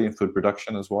security, and food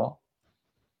production as well?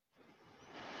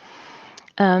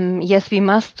 Yes, we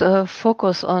must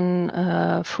focus on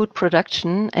food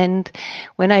production. And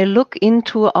when I look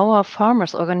into our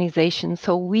farmers' organization,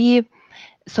 so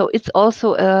it's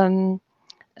also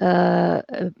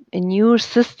a new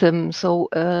system. So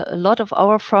a lot of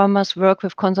our farmers work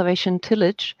with conservation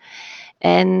tillage,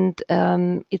 and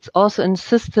it's also a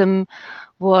system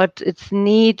what it's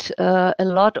need a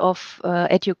lot of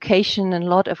education and a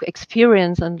lot of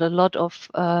experience and a lot of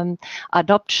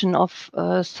adoption of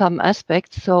some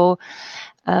aspects. So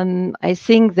I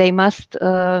think they must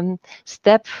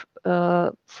step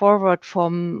forward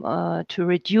from to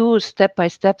reduce step by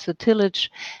step the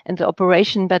tillage and the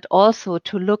operation, but also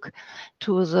to look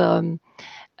to the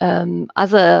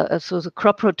so the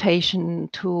crop rotation,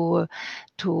 to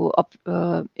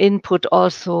input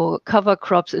also cover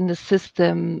crops in the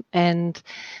system. And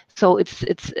so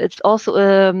it's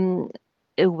also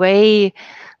a way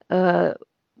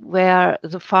where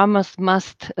the farmers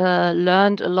must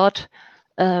learn a lot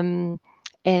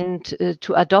and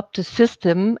to adopt a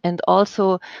system. And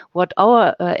also what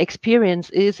our experience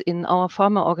is in our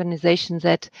farmer organization,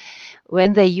 that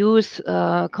when they use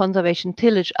conservation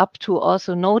tillage up to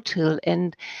also no-till,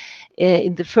 and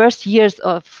in the first years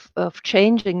of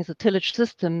changing the tillage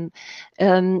system,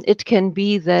 it can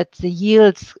be that the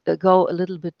yields go a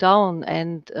little bit down,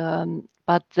 and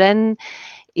but then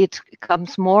it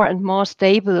becomes more and more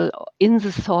stable in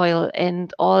the soil,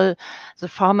 and all the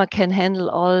farmer can handle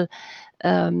all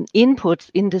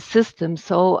inputs in the system.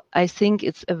 So I think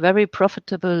it's a very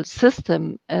profitable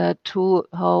system, to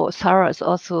how Sarah has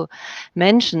also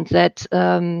mentioned, that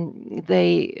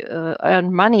they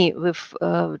earn money with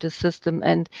the system,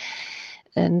 and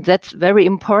that's very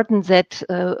important, that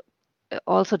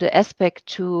also the aspect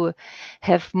to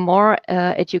have more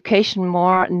education,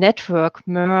 more network,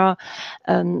 more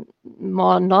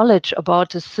knowledge about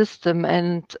the system,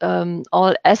 and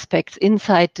all aspects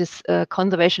inside this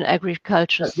conservation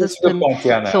agriculture system. That's a good point,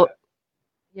 Diana. So,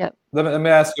 yeah. Let me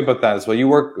ask you about that as well. You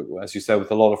work, as you said,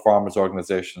 with a lot of farmers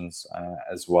organizations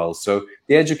as well. So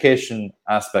the education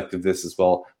aspect of this as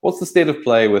well. What's the state of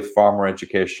play with farmer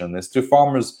education? Do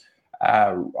farmers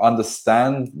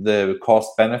understand the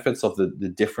cost benefits of the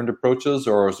different approaches,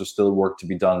 or is there still work to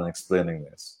be done in explaining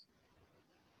this?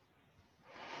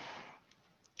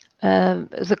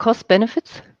 The cost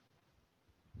benefits?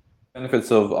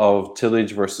 Benefits of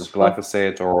tillage versus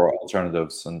glyphosate or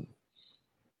alternatives. And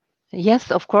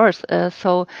yes, of course.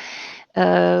 So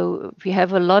we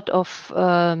have a lot of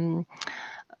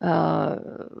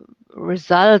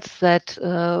results that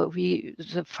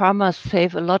the farmers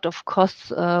save a lot of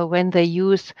costs when they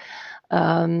use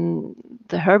the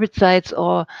herbicides,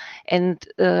 and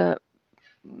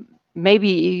maybe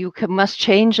you must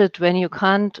change it when you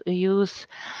can't use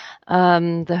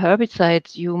the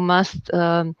herbicides. You must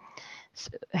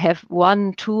have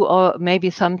 1, 2, or maybe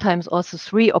sometimes also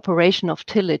 3 operation of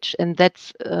tillage, and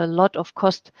that's a lot of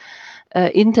cost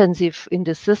intensive in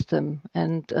the system.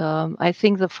 And I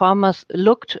think the farmers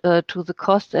looked to the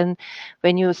cost, and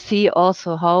when you see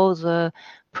also how the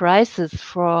prices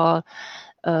for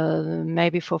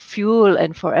maybe for fuel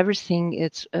and for everything,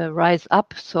 it's rise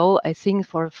up. So I think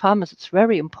for farmers it's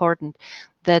very important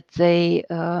that they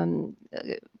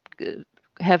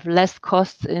have less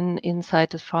costs inside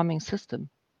this farming system.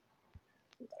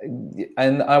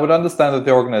 And I would understand that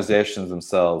the organizations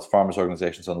themselves, farmers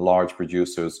organizations and large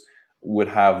producers, would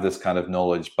have this kind of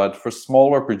knowledge, but for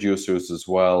smaller producers as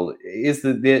well, is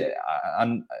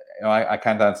I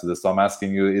can't answer this, so I'm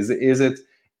asking you: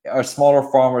 are smaller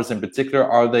farmers in particular,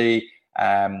 are they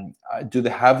do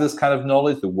they have this kind of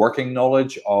knowledge, the working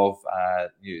knowledge of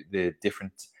the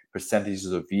different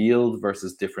percentages of yield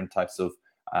versus different types of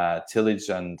tillage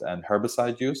and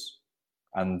herbicide use,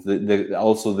 and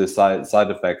also the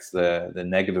side effects, the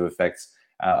negative effects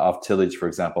of tillage, for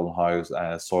example, how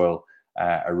soil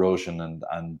erosion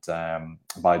and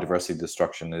biodiversity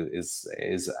destruction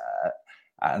is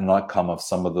an outcome of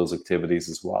some of those activities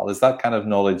as well. Is that kind of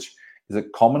knowledge, is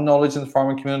it common knowledge in the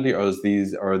farming community, or is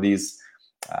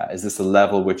this a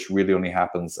level which really only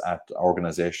happens at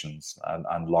organizations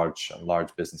and large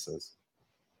businesses?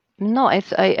 No, I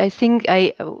think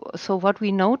so what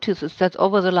we notice is that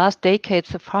over the last decades,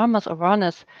 the farmers'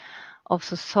 awareness of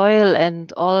the soil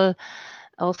and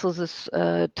also this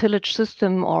tillage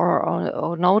system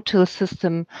or no-till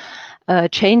system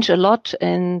change a lot,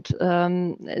 and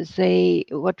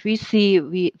what we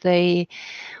see, they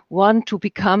want to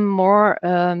become more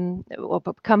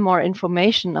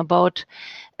information about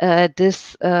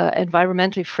this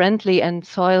environmentally friendly and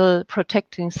soil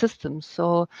protecting systems.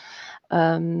 So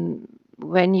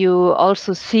when you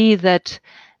also see that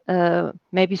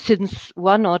maybe since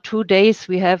 1 or 2 days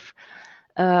we have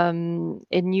a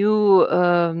new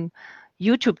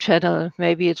YouTube channel,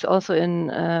 maybe it's also in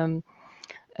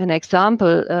an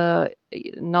example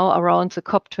now around the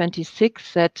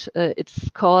COP26, that it's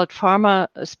called Farmer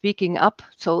Speaking Up.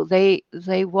 So they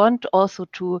want also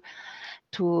to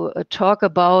talk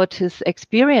about his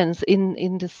experience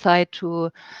in the site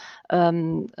to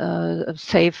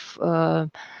save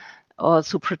or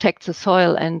to protect the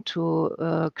soil and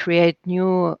to create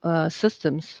new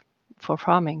systems for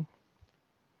farming.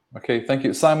 Okay, thank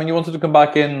you. Simon, you wanted to come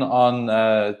back in on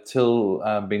till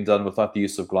being done without the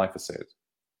use of glyphosate.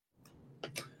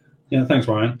 Yeah, thanks,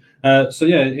 Ryan. So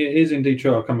yeah, it is indeed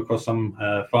true. I've come across some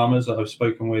farmers that I've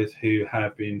spoken with who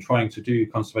have been trying to do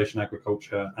conservation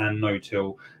agriculture and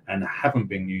no-till and haven't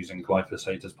been using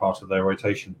glyphosate as part of their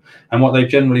rotation. And what they've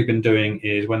generally been doing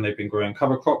is when they've been growing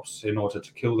cover crops, in order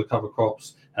to kill the cover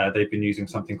crops, they've been using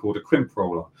something called a crimp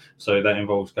roller. So that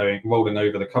involves rolling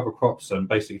over the cover crops and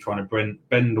basically trying to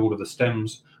bend all of the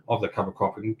stems of the cover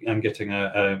crop and getting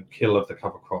a kill of the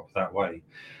cover crop that way.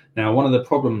 Now, one of the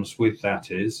problems with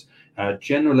that is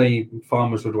generally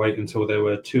farmers would wait until there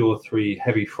were 2 or 3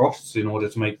 heavy frosts in order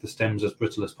to make the stems as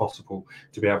brittle as possible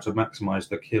to be able to maximize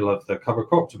the kill of the cover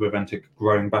crop to prevent it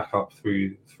growing back up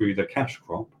through the cash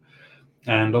crop.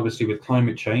 And obviously with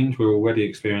climate change, we're already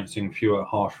experiencing fewer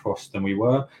harsh frosts than we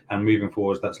were, and moving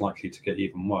forward, that's likely to get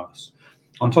even worse.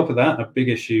 On top of that, a big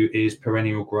issue is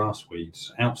perennial grass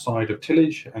weeds. Outside of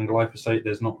tillage and glyphosate,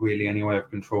 there's not really any way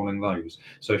of controlling those.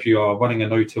 So if you are running a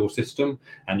no-till system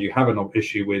and you have an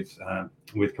issue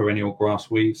with perennial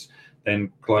grass weeds,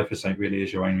 then glyphosate really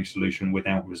is your only solution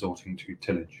without resorting to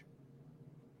tillage.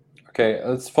 Okay,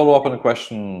 let's follow up on a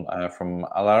question from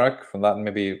Alaric. From that,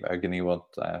 maybe Evgeny will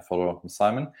follow up from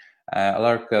Simon.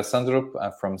 Alaric Sandrup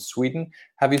from Sweden.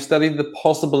 Have you studied the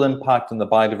possible impact on the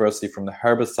biodiversity from the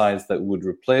herbicides that would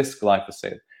replace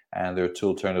glyphosate? And there are 2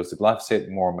 alternatives to glyphosate: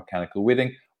 more mechanical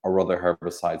weeding or other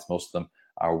herbicides. Most of them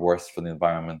are worse for the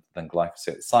environment than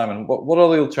glyphosate. Simon, what are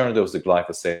the alternatives to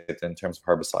glyphosate in terms of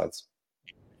herbicides?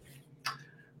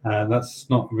 That's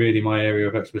not really my area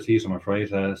of expertise, I'm afraid.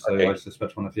 So okay. I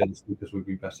suspect one of the other speakers would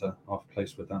be better off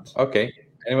placed with that. Okay.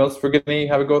 Anyone else forgive me?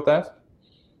 Have a go at that?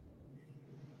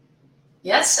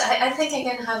 Yes, I think I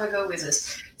can have a go with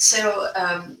this. So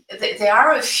there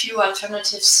are a few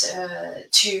alternatives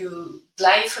to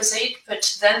glyphosate,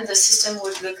 but then the system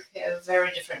would look very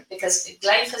different, because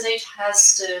glyphosate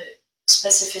has the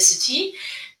specificity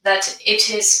that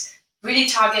it is really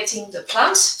targeting the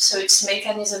plants. So its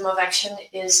mechanism of action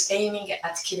is aiming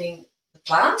at killing the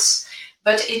plants,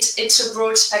 but it's a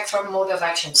broad spectrum mode of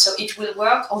action. So it will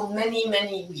work on many,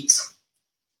 many weeds.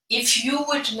 If you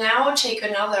would now take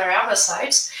another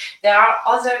herbicides, there are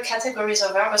other categories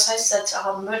of herbicides that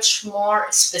are much more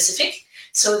specific.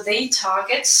 So they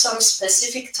target some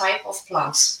specific type of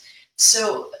plants.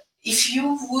 So if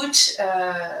you would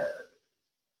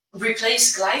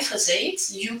replace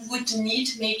glyphosate, you would need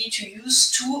maybe to use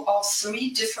 2 or 3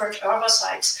 different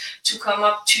herbicides to come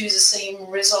up to the same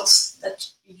results that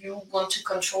you want to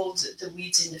control the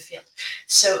weeds in the field.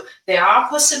 So there are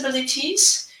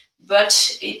possibilities,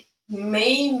 but it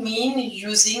may mean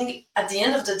using, at the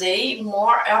end of the day,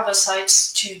 more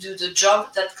herbicides to do the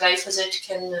job that glyphosate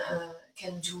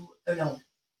can do alone.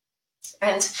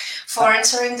 And for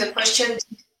answering the question,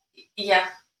 yeah,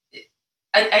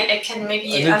 I can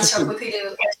maybe answer quickly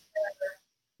the question.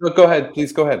 No, go ahead,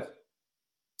 please go ahead.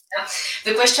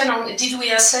 The question on did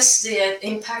we assess the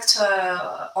impact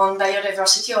on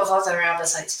biodiversity of other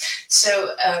herbicides?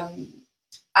 So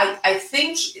I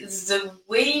think the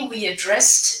way we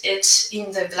addressed it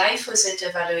in the glyphosate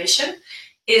evaluation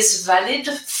is valid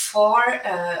for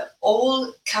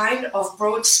all kind of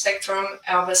broad spectrum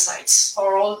herbicides,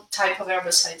 or all type of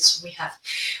herbicides we have.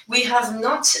 We have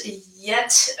not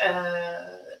yet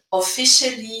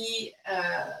officially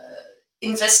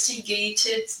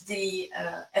investigated the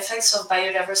effects of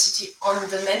biodiversity on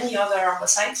the many other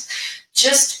herbicides,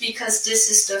 just because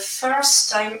this is the first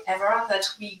time ever that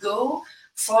we go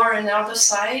for an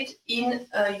herbicide in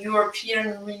a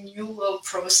European renewal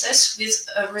process with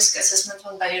a risk assessment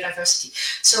on biodiversity.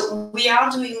 So we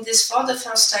are doing this for the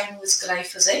first time with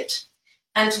glyphosate,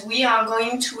 and we are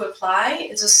going to apply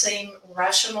the same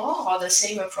rationale or the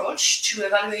same approach to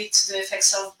evaluate the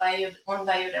effects of on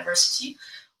biodiversity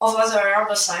of other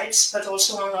herbicides, but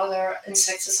also on other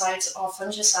insecticides or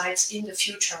fungicides in the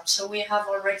future. So we have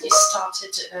already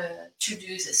started to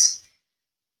do this.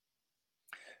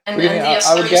 And the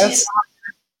authorities are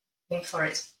looking for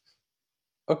it.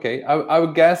 Okay, I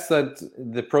would guess that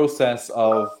the process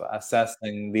of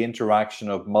assessing the interaction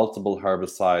of multiple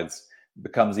herbicides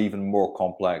becomes even more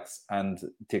complex and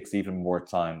takes even more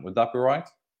time. Would that be right?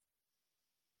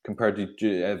 Compared to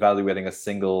evaluating a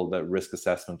single risk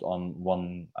assessment on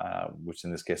one, which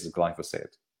in this case is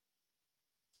glyphosate.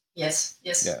 Yes.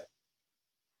 Yeah.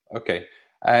 Okay.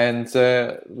 And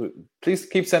please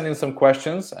keep sending some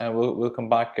questions, and we'll come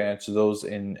back to those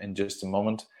in just a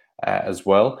moment as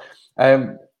well.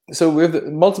 So with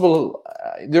multiple,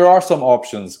 there are some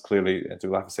options clearly to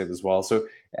glyphosate as well. So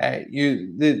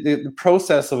the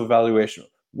process of evaluation.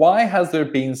 Why has there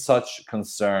been such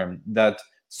concern that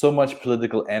so much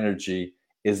political energy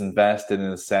is invested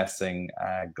in assessing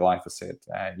glyphosate?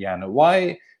 Jana,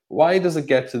 why Why does it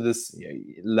get to this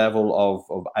level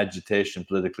of agitation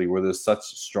politically, where there's such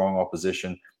strong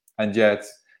opposition, and yet,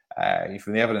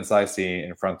 from the evidence I see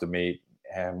in front of me,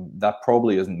 that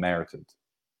probably isn't merited?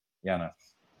 Jana.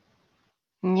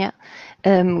 Yeah.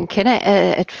 Can I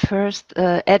at first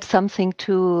add something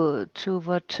to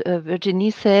what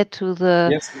Virginie said, to the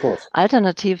Yes, of course.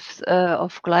 alternatives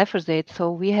of glyphosate?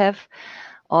 So we have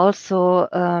also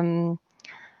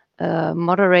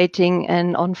moderating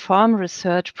an on-farm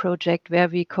research project where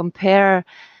we compare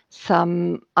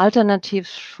some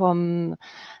alternatives from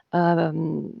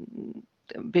to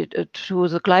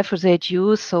the glyphosate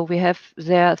use. So we have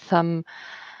there some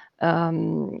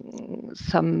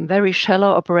very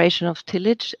shallow operation of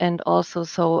tillage, and also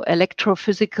so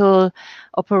electrophysical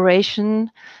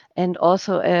operation, and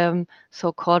also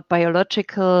so-called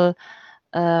biological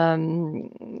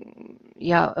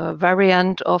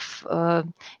variant of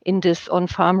in this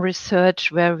on-farm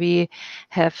research, where we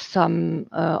have some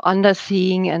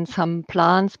underseeing and some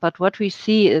plants. But what we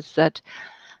see is that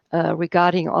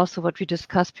regarding also what we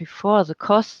discussed before, the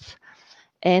costs,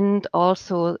 and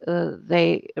also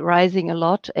they rising a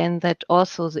lot, and that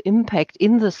also the impact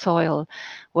in the soil,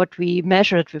 what we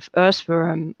measured with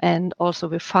earthworm and also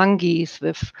with fungi,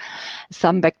 with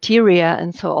some bacteria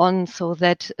and so on, so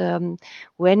that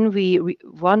when we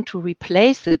want to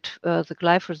replace it, the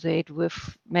glyphosate,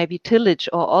 with maybe tillage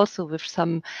or also with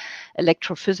some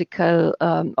electrophysical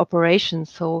operations,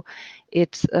 so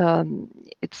it's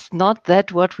not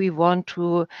that what we want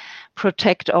to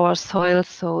protect our soil.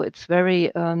 So it's very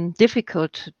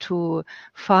difficult to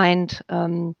find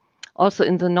also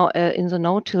in the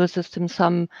no-till system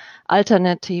some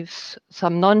alternatives,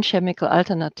 some non-chemical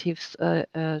alternatives to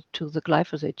the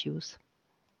glyphosate use.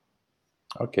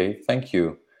 Okay, thank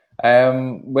you.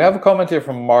 We have a comment here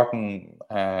from Martin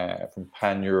from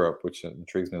Pan Europe, which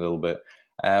intrigues me a little bit.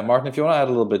 Martin, if you want to add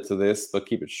a little bit to this, but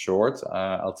keep it short,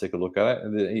 I'll take a look at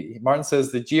it. Martin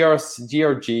says the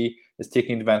GRG is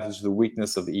taking advantage of the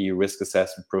weakness of the EU risk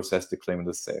assessment process to claim it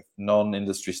as safe.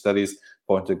 Non-industry studies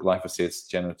point to glyphosate's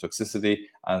general toxicity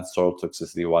and soil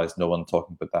toxicity. Why is no one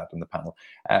talking about that in the panel?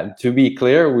 To be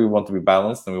clear, we want to be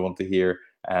balanced, and we want to hear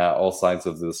all sides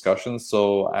of the discussion.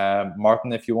 So,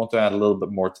 Martin, if you want to add a little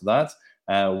bit more to that,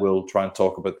 we'll try and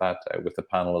talk about that with the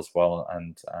panel as well,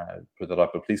 and put that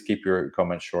up. But please keep your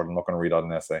comments short. I'm not going to read out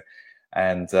an essay.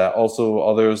 And also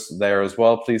others there as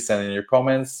well, please send in your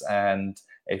comments. And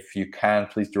if you can,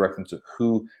 please direct them to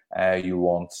who you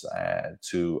want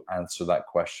to answer that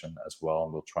question as well.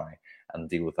 And we'll try and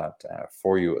deal with that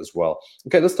for you as well.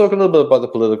 Okay, let's talk a little bit about the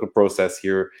political process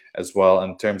here as well,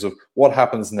 in terms of what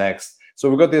happens next. So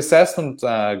we've got the assessment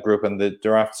group and the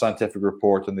draft scientific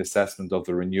report and the assessment of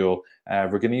the renewal.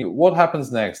 Virginie, what happens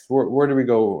next? Where do we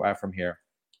go from here?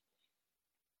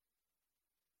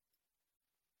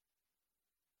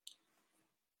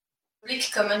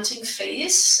 Public commenting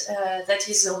phase that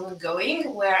is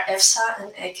ongoing, where EFSA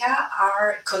and ECHA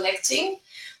are collecting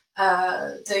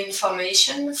the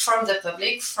information from the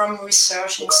public, from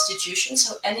research institutions,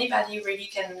 so anybody really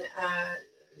can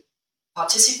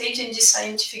participate in this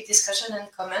scientific discussion and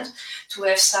comment to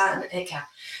EFSA and ECHA.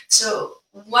 So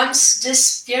once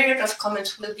this period of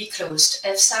comment will be closed,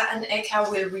 EFSA and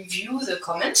ECHA will review the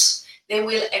comments. They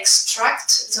will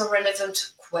extract the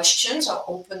relevant questions or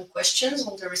open questions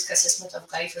on the risk assessment of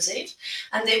glyphosate,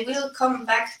 and they will come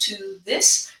back to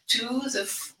this, to the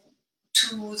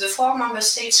 4 member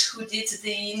states who did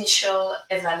the initial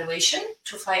evaluation,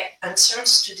 to find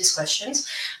answers to these questions.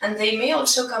 And they may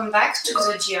also come back to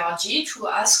the GRG to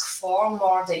ask for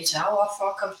more data or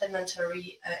for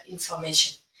complementary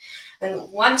information. And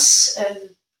once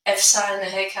EFSA and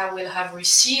ECHA will have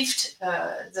received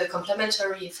the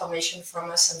complementary information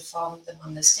from us and from the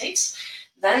member states,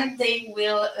 then they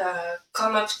will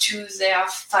come up to their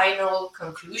final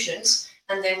conclusions,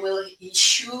 and they will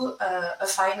issue a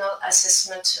final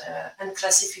assessment and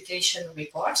classification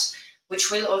report, which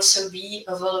will also be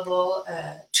available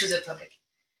to the public.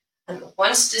 And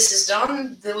once this is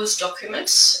done, those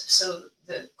documents, so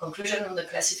the conclusion on the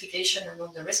classification and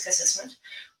on the risk assessment,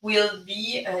 will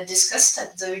be discussed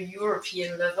at the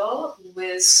European level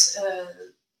with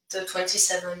the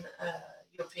 27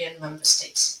 European member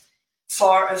states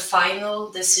for a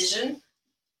final decision.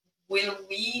 Will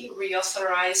we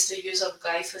reauthorize the use of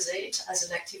glyphosate as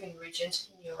an active ingredient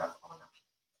in Europe or not?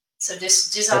 So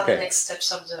these are the next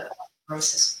steps of the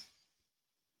process.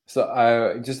 So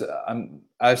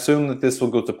I assume that this will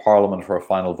go to Parliament for a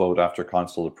final vote after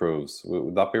Council approves.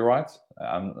 Would that be right?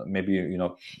 Maybe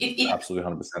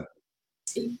absolutely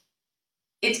 100%.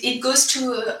 It goes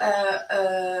to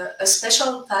a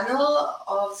special panel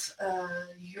of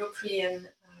European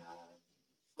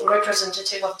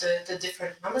representative of the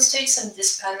different member states, and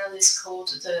this panel is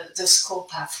called the SCORE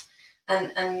path.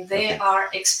 And they are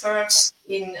experts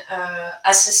in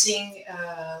assessing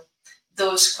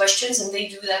those questions, and they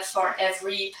do that for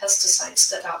every pesticides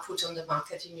that are put on the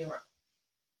market in Europe.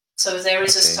 So there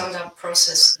is a standard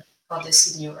process for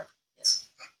this in Europe. Yes.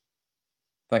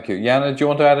 Thank you. Jana, do you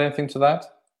want to add anything to that?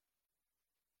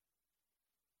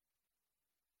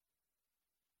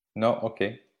 No?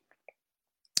 Okay.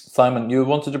 Simon, you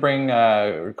wanted to bring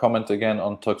a comment again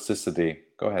on toxicity.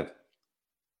 Go ahead.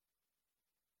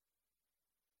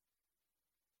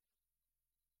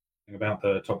 About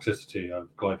the toxicity of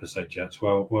glyphosate yet?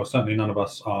 Well, certainly none of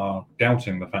us are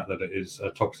doubting the fact that it is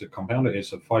a toxic compound. It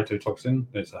is a phytotoxin.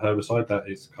 It's a herbicide. That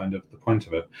is kind of the point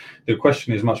of it. The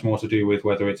question is much more to do with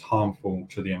whether it's harmful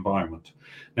to the environment.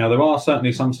 Now, there are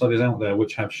certainly some studies out there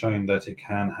which have shown that it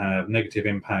can have negative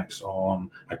impacts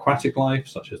on aquatic life,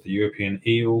 such as the European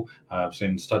eel. I've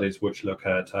seen studies which look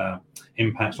at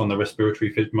impacts on the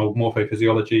respiratory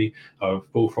morphophysiology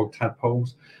of bullfrog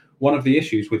tadpoles. One of the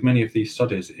issues with many of these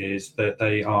studies is that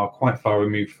they are quite far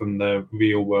removed from the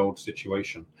real world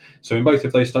situation. So in both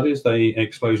of those studies, they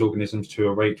expose organisms to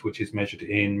a rate which is measured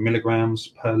in milligrams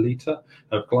per litre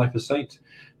of glyphosate.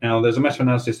 Now, there's a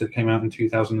meta-analysis that came out in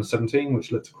 2017,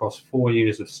 which looked across 4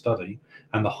 years of study,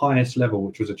 and the highest level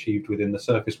which was achieved within the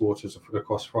surface waters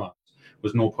across France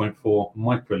was 0.4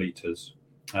 micrograms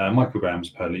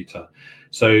per litre.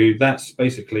 So that's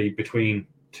basically between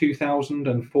 2,000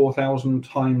 and 4,000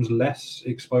 times less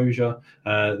exposure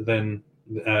than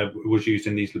was used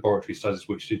in these laboratory studies,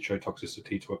 which did show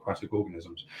toxicity to aquatic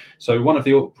organisms. So one of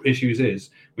the issues is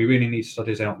we really need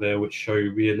studies out there which show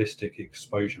realistic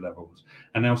exposure levels.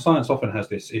 And now science often has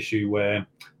this issue where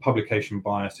publication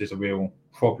bias is a real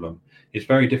problem. It's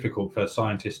very difficult for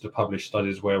scientists to publish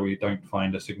studies where we don't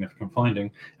find a significant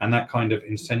finding, and that kind of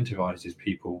incentivizes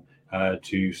people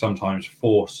to sometimes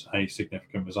force a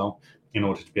significant result in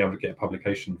order to be able to get a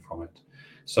publication from it.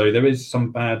 So there is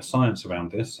some bad science around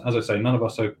this. As I say, none of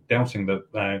us are doubting that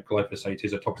glyphosate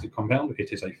is a toxic compound.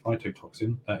 It is a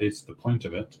phytotoxin. That is the point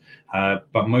of it.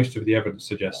 But most of the evidence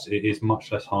suggests it is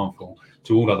much less harmful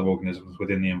to all other organisms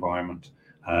within the environment,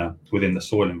 within the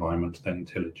soil environment, than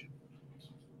tillage.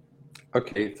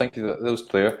 Okay, thank you. That was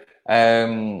clear.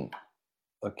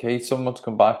 Okay, someone to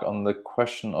come back on the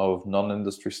question of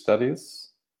non-industry studies.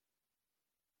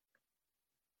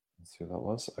 Let's see who that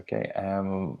was. Okay,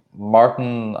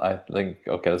 Martin, I think,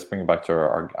 okay, let's bring it back to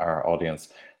our audience.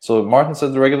 So Martin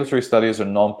said the regulatory studies are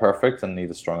non-perfect and need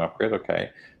a strong upgrade.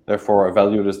 Okay, therefore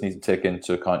evaluators need to take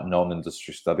into account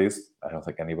non-industry studies. I don't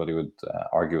think anybody would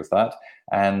argue with that.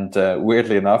 And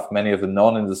weirdly enough, many of the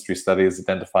non-industry studies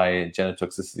identify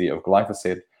genotoxicity of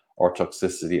glyphosate or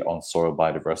toxicity on soil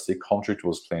biodiversity, contrary to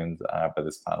what's claimed by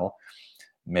this panel,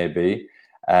 maybe.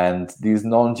 And these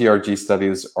non-GRG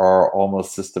studies are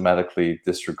almost systematically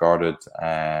disregarded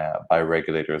by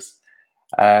regulators.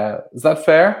 Is that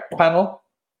fair, panel?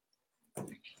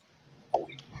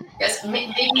 Yes,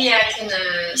 maybe I can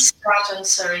start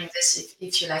answering this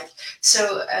if you like.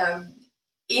 So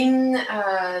in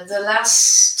the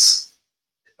last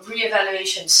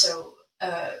re-evaluation, so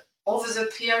over the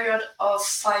period of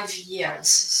 5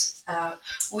 years,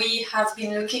 we have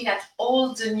been looking at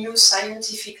all the new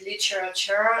scientific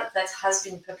literature that has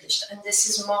been published. And this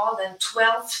is more than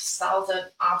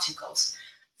 12,000 articles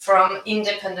from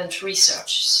independent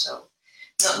research. So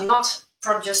not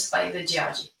produced by the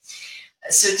GRG.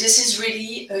 So this is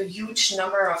really a huge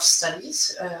number of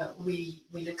studies we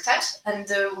looked at, and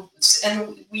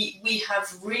we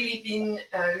have really been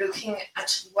looking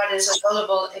at what is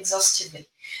available exhaustively.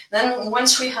 Then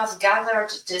once we have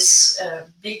gathered this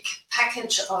big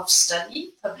package of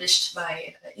study published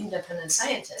by independent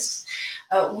scientists,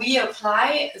 we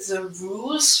apply the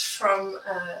rules from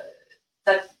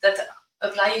that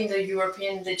apply in the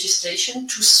European legislation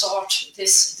to sort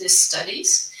these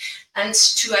studies and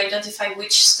to identify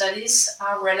which studies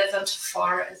are relevant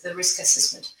for the risk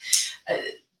assessment.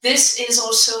 This is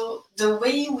also the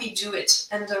way we do it,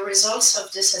 and the results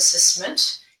of this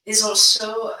assessment is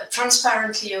also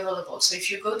transparently available. So if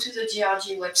you go to the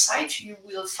GRG website, you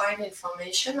will find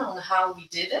information on how we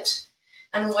did it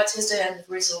and what is the end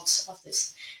results of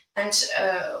this. And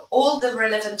all the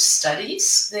relevant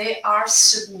studies, they are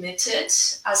submitted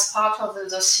as part of the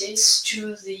dossiers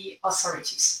to the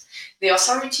authorities. The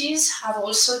authorities have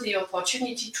also the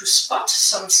opportunity to spot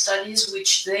some studies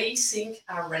which they think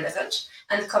are relevant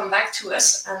and come back to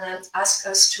us and ask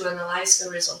us to analyze the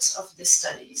results of these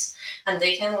studies. And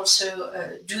they can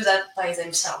also do that by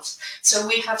themselves. So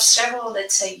we have several,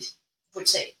 let's say, would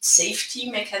say,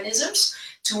 safety mechanisms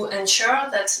to ensure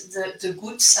that the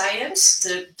good science,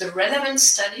 the relevant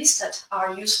studies that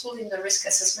are useful in the risk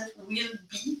assessment will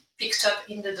be picked up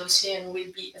in the dossier and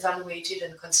will be evaluated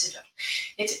and considered.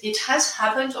 It has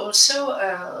happened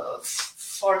also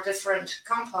for different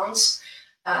compounds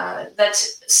that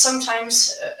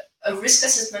sometimes a risk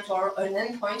assessment or an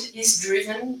endpoint is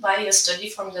driven by a study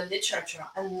from the literature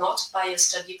and not by a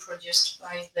study produced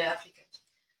by the applicant.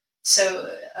 So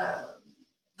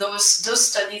those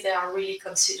studies, they are really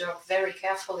considered very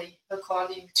carefully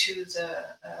according to the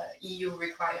EU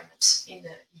requirements in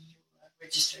the EU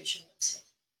registration website.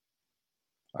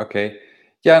 Okay.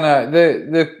 Yeah,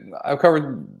 no, I've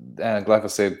covered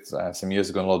glyphosate some years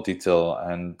ago in a lot of detail,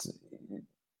 and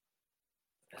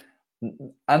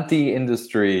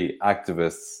anti-industry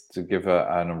activists, to give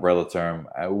an umbrella term,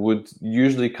 would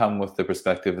usually come with the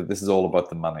perspective that this is all about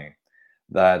the money,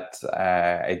 that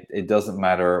it doesn't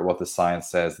matter what the science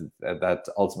says, that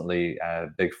ultimately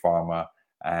big pharma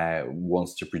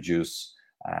wants to produce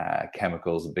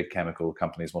chemicals, big chemical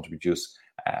companies want to produce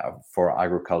for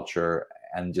agriculture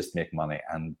and just make money,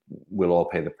 and we'll all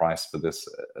pay the price for this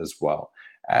as well.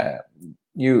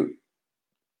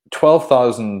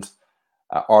 12,000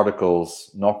 articles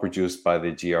not produced by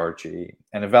the GRG,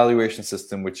 an evaluation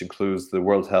system which includes the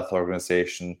World Health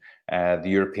Organization, the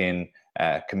European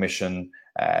Commission,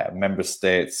 member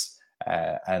states,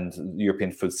 and the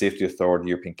European Food Safety Authority,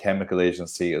 European Chemical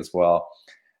Agency as well.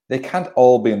 They can't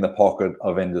all be in the pocket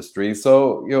of industry.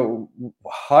 So,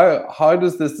 how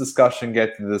does this discussion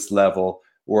get to this level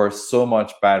where so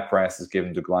much bad press is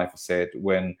given to glyphosate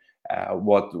when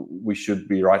what we should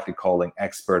be rightly calling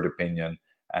expert opinion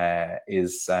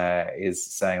is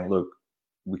saying, look,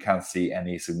 we can't see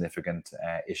any significant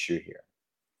issue here?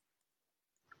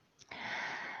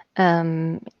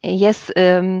 Yes,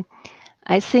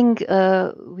 I think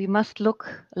we must look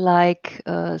like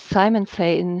Simon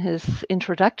said in his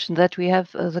introduction, that we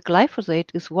have the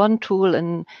glyphosate is one tool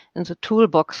in the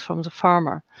toolbox from the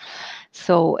farmer.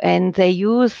 So, and they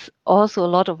use also a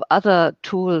lot of other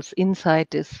tools inside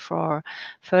this for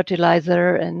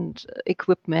fertilizer and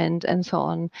equipment and so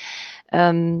on.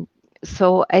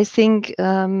 So I think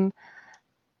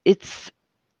it's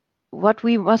what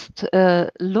we must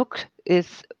look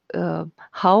is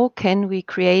how can we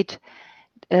create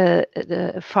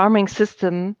the farming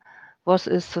system was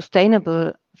is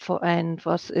sustainable for and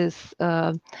was is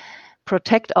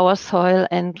protect our soil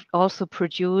and also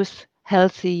produce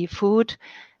healthy food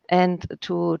and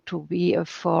to be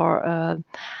for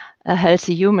a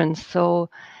healthy human. So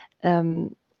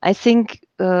I think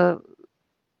the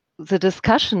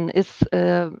discussion is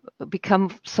become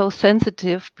so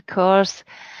sensitive because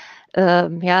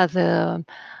the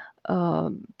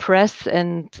press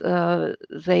and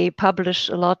they publish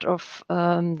a lot of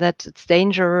that it's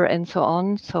danger and so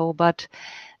on. So, but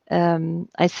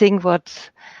I think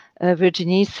what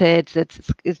Virginie said, that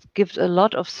it gives a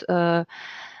lot of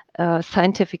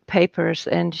scientific papers,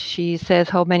 and she says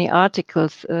how many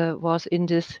articles was in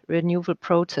this renewal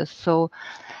process. So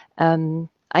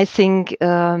I think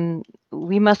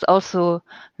we must also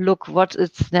look what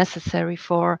is necessary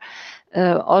for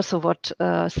also what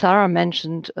Sarah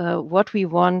mentioned, what we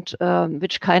want,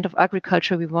 which kind of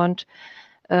agriculture we want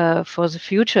for the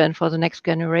future and for the next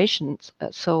generations.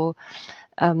 So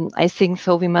I think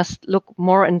so we must look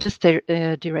more in this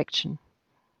direction.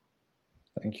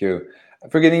 Thank you.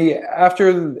 Virginie,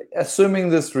 after assuming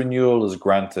this renewal is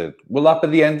granted, will that be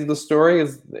the end of the story,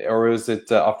 or is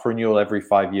it up for renewal every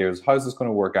 5 years? How is this going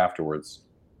to work afterwards?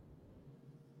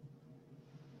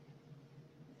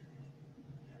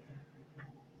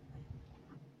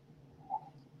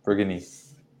 Virginie.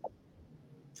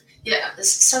 Yeah,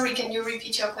 sorry, can you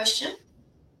repeat your question?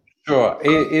 Sure.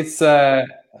 It's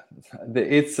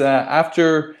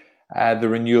after the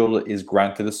renewal is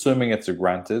granted, assuming it's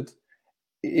granted.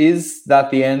 Is that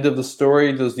the end of the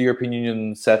story? Does the European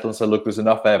Union settle and say, look, there's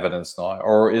enough evidence now?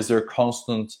 Or is there a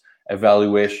constant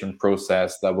evaluation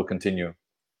process that will continue?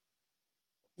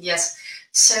 Yes.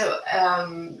 So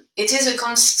it is a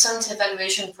constant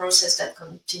evaluation process that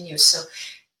continues. So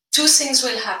two things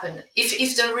will happen.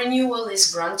 If the renewal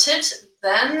is granted,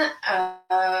 then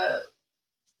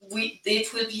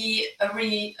it will be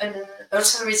an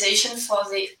authorization for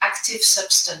the active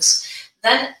substance.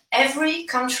 Then every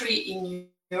country in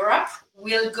Europe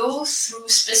will go through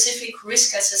specific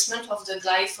risk assessment of the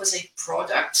glyphosate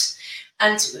product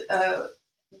and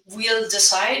will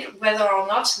decide whether or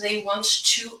not they want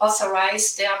to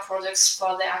authorize their products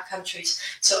for their countries.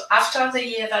 So after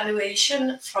the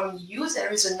evaluation from EU,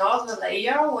 there is another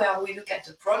layer where we look at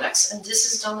the products, and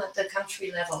this is done at the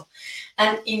country level.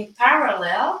 And in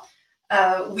parallel,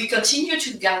 we continue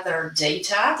to gather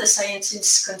data. The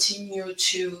scientists continue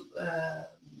to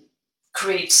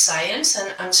create science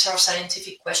and answer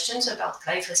scientific questions about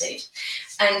glyphosate.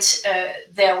 And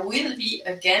there will be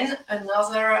again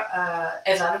another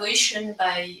evaluation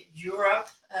by Europe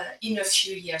in a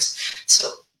few years. So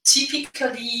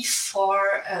typically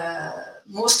for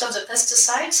most of the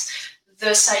pesticides,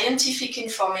 the scientific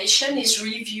information is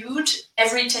reviewed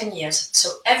every 10 years. So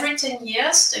every 10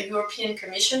 years, the European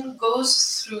Commission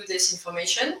goes through this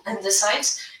information and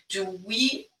decides, do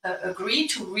we agree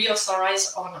to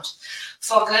reauthorize or not?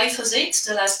 For glyphosate,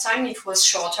 the last time it was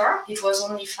shorter, it was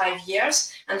only 5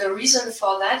 years. And the reason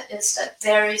for that is that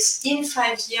there is, in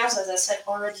 5 years, as I said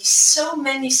already, so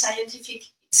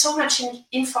much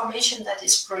information that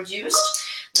is produced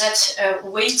that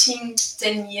waiting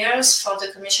 10 years for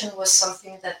the Commission was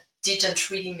something that didn't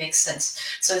really make sense.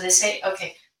 So they say,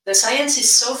 okay, the science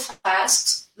is so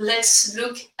fast, let's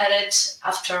look at it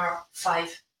after five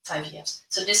years.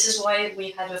 So this is why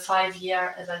we had a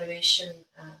 5-year evaluation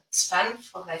span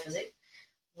for glyphosate,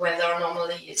 whether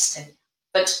normally it's 10 years.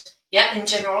 But yeah, in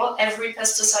general, every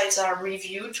pesticides are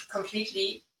reviewed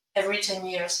completely every 10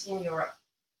 years in Europe.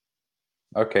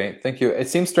 Okay, thank you. It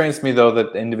seems strange to me, though,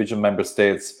 that individual member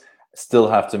states still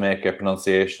have to make a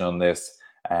pronunciation on this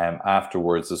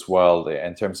afterwards as well,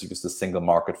 in terms of just the single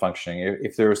market functioning.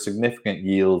 If there are significant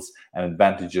yields and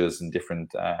advantages in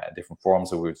different forms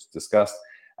that we've discussed,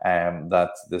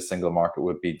 that the single market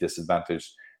would be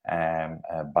disadvantaged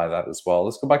by that as well.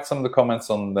 Let's go back to some of the comments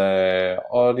on the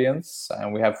audience.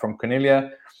 And we have from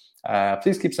Cornelia.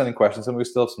 Please keep sending questions, and we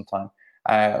still have some time.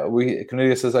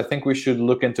 Cornelia says, I think we should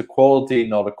look into quality,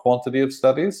 not a quantity of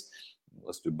studies.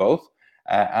 Let's do both.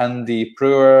 Andy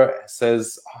Brewer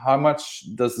says, how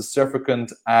much does the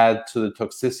surfactant add to the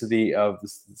toxicity of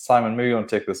Simon, maybe you want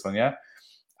to take this one, yeah?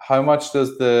 How much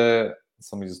does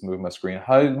somebody just moved my screen.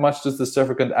 How much does the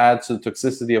surfactant add to the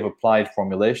toxicity of applied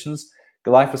formulations?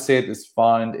 Glyphosate is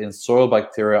found in soil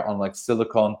bacteria, unlike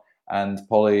silicon and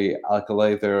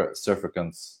polyalkylather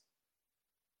surfactants.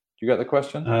 Do you get the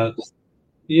question?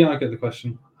 Yeah, I get the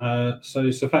question. So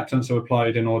surfactants are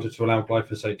applied in order to allow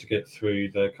glyphosate to get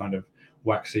through the kind of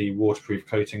waxy, waterproof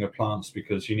coating of plants,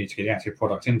 because you need to get the active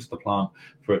product into the plant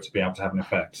for it to be able to have an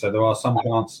effect. So there are some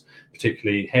plants,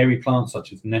 particularly hairy plants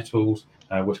such as nettles,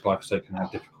 which glyphosate can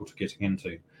have difficulty getting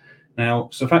into. Now,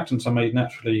 surfactants are made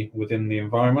naturally within the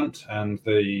environment, and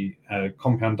the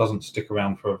compound doesn't stick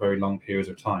around for a very long period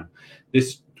of time.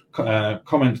 This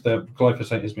comment that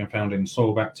glyphosate has been found in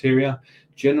soil bacteria,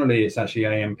 generally it's actually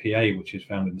AMPA which is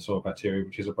found in the soil bacteria,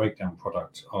 which is a breakdown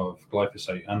product of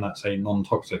glyphosate, and that's a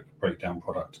non-toxic breakdown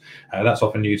product. That's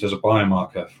often used as a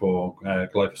biomarker for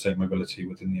glyphosate mobility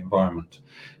within the environment.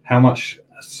 How much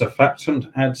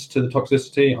surfactant adds to the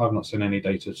toxicity? I've not seen any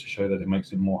data to show that it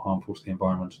makes it more harmful to the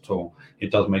environment at all.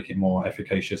 It does make it more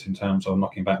efficacious in terms of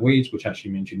knocking back weeds, which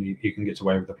actually means you can get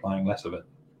away with applying less of it.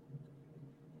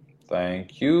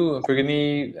 Thank you.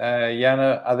 Virginie,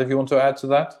 Jana, either of you want to add to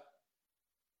that?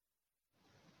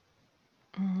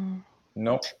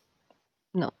 No.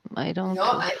 No, I don't. No,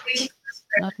 I think it's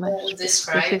not much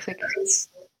specific.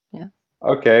 Yeah.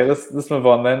 Okay, let's move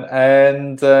on then.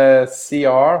 And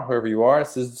CR, whoever you are,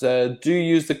 says, do you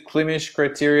use the Klimisch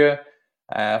criteria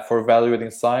for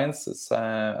evaluating science? It's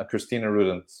Christina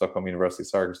Rudin, Stockholm University.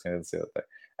 Sorry, Christina, I didn't say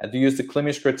that. Do you use the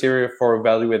Klimisch criteria for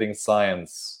evaluating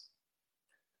science?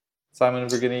 Simon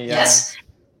and Virginie? Yes.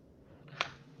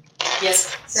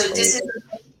 Yes. So this is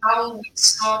how we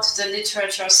start the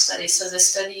literature study. So the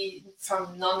study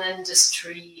from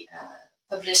non-industry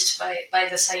published by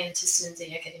the scientists in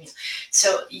the academia.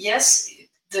 So yes,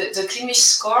 the Klimisch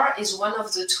score is one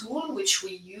of the tools which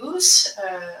we use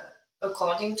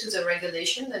according to the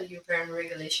regulation, the European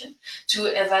regulation, to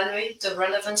evaluate the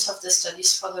relevance of the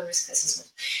studies for the risk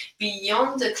assessment.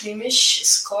 Beyond the Klimisch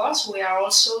scores, we are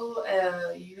also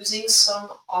using some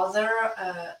other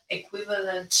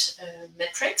equivalent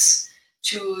metrics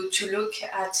to look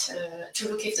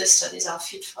if the studies are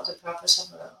fit for the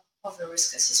purpose of the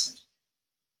risk assessment.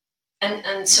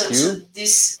 And so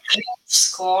these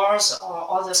scores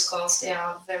or other scores, they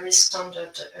are very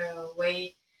standard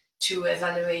way to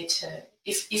evaluate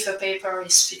if a paper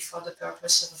is fit for the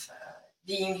purpose of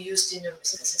being used in a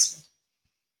risk assessment.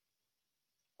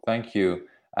 Thank you.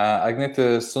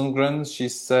 Agneta Sundgren, she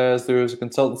says there is a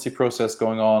consultancy process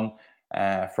going on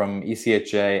from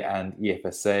ECHA and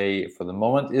EFSA for the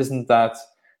moment. Isn't that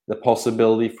the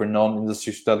possibility for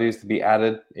non-industry studies to be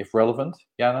added if relevant,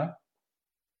 Jana?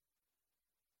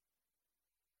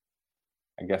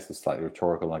 I guess it's slightly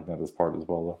rhetorical, like Agneta's part as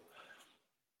well, though.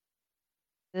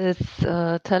 It's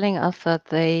telling us that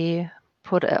they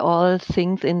put all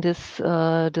things in this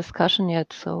discussion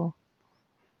yet. So.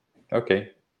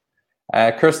 Okay.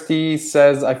 Kirsty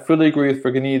says, I fully agree with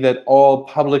Virginie that all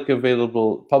publicly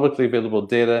available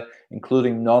data,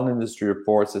 including non-industry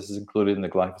reports, this is included in the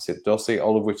glyphosate dossier,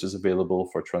 all of which is available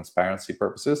for transparency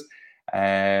purposes.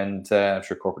 And I'm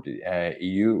sure corporate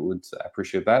EU would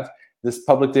appreciate that. This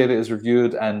public data is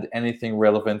reviewed and anything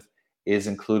relevant is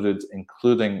included,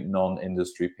 including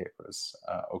non-industry papers.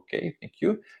 Okay, thank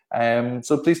you.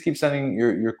 So please keep sending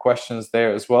your questions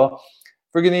there as well.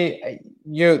 Virginie,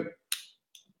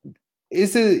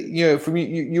 is it, for me,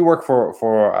 you work for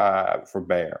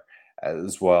Bayer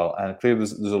as well, and clearly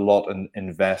there's a lot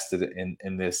invested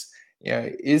in this.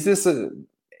 Is this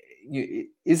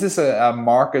a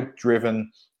market-driven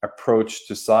approach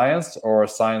to science, or a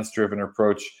science-driven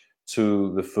approach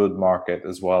to the food market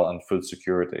as well and food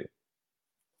security?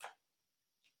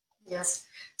 Yes,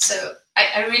 so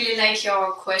I really like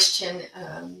your question,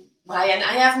 Brian.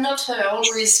 I have not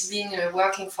always been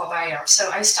working for Bayer. So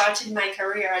I started my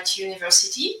career at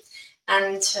university,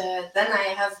 and then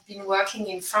I have been working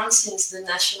in France since the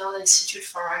National Institute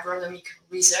for Agronomic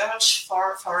Research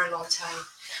for a long time,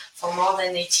 for more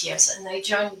than 8 years. And I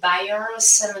joined Bayer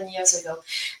 7 years ago.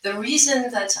 The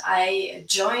reason that I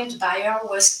joined Bayer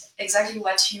was exactly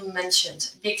what you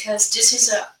mentioned, because this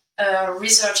is a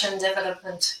research and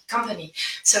development company.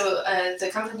 So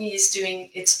the company is doing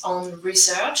its own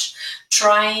research,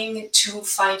 trying to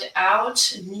find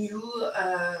out new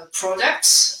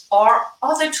products or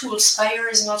other tools. Bayer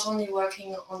is not only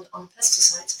working on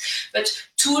pesticides, but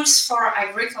tools for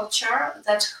agriculture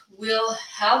that will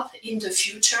help in the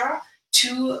future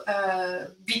to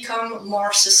become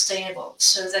more sustainable,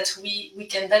 so that we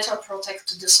can better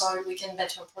protect the soil, we can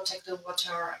better protect the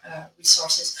water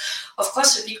resources. Of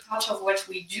course, a big part of what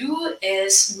we do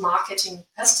is marketing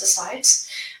pesticides.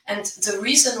 And the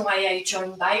reason why I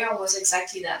joined Bayer was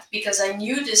exactly that, because I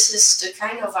knew this is the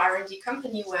kind of R&D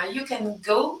company where you can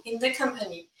go in the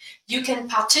company, you can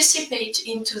participate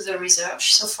into the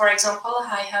research. So, for example,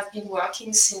 I have been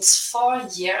working since 4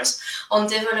 years on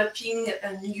developing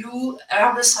a new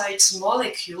herbicides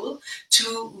molecule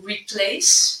to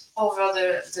replace over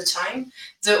the time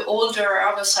the older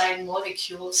herbicide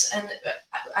molecules, and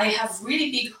I have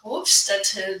really big hopes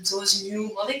that those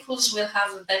new molecules will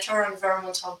have a better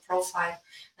environmental profile,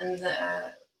 and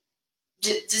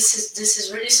this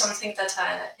is really something that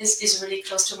is really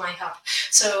close to my heart.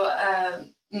 So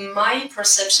my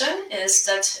perception is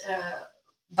that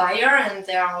Bayer, and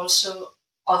there are also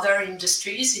other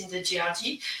industries in the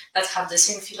GRD that have the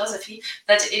same philosophy,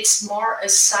 that it's more a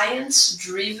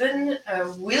science-driven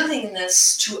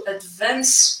willingness to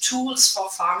advance tools for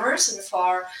farmers and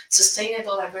for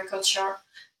sustainable agriculture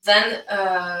than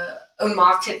a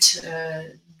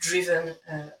market-driven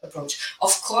approach.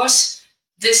 Of course,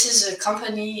 this is a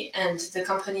company, and the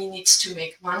company needs to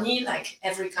make money like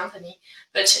every company,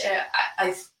 but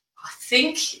I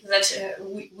think that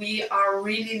we are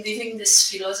really living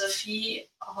this philosophy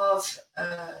of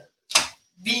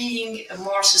being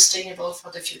more sustainable for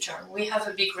the future. We have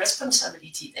a big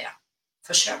responsibility there,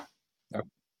 for sure.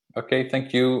 Okay,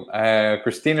 thank you.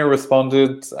 Christina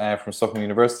responded from Stockholm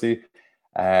University.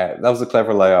 That was a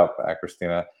clever layup,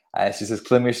 Christina. She says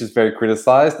Klimisch is very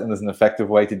criticized and is an effective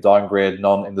way to downgrade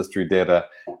non-industry data.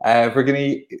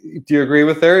 Virginie, do you agree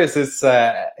with her? Is it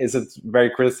very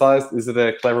criticized? Is it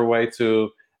a clever way to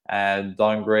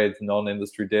downgrade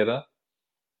non-industry data?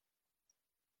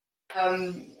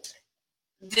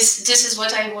 This is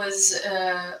what I was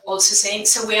also saying.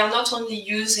 So we are not only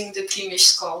using the Klimisch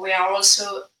score, we are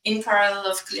also in parallel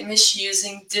of Klimisch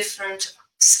using different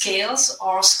scales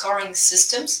or scoring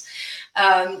systems.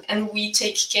 And we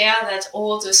take care that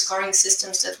all the scoring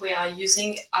systems that we are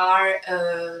using are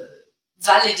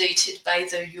validated by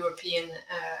the European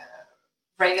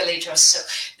regulators. So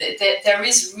there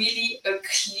is really a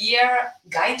clear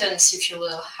guidance, if you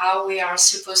will, how we are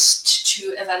supposed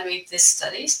to evaluate these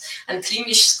studies. And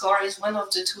Klimisch score is one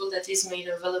of the tools that is made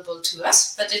available to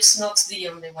us, but it's not the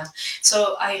only one.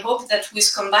 So I hope that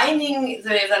with combining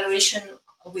the evaluation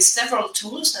with several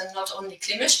tools and not only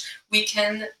Klimisch, we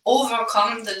can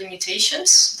overcome the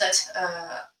limitations that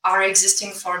are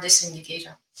existing for this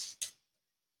indicator.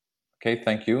 Okay,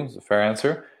 thank you. It's a fair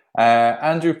answer.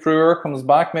 Andrew Brewer comes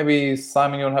back. Maybe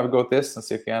Simon, you want to have a go at this, and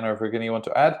see if Jan or Virginie want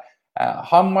to add.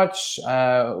 How much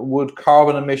would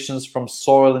carbon emissions from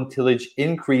soil and tillage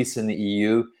increase in the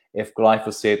EU if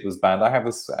glyphosate was banned? I have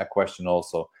this question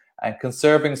also. And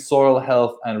conserving soil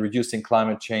health and reducing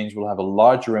climate change will have a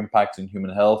larger impact on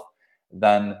human health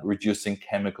than reducing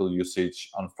chemical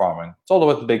usage on farming. It's all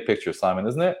about the big picture, Simon,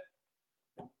 isn't it?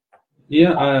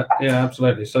 Yeah,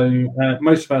 absolutely. So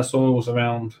most of our soils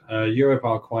around Europe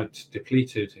are quite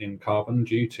depleted in carbon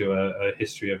due to a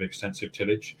history of extensive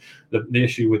tillage. The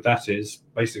issue with that is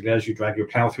basically as you drag your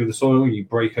plough through the soil, you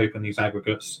break open these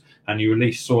aggregates and you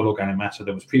release soil organic matter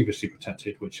that was previously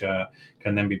protected, which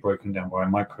can then be broken down by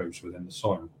microbes within the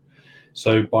soil.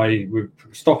 So by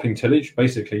stopping tillage,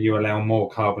 basically you allow more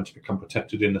carbon to become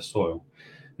protected in the soil.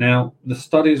 Now, the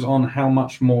studies on how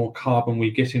much more carbon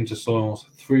we get into soils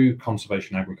through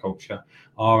conservation agriculture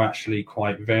are actually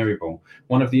quite variable.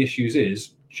 One of the issues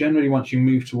is, generally once you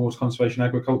move towards conservation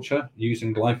agriculture,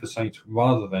 using glyphosate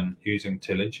rather than using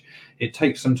tillage, it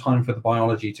takes some time for the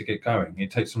biology to get going.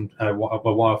 It takes a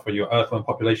while for your earthworm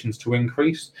populations to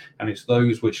increase, and it's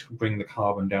those which bring the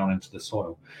carbon down into the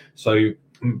soil. So,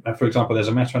 for example, there's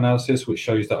a meta-analysis which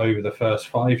shows that over the first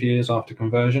 5 years after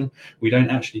conversion, we don't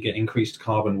actually get increased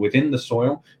carbon within the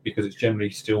soil because it's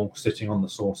generally still sitting on the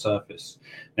soil surface.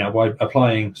 Now, by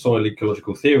applying soil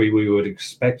ecological theory, we would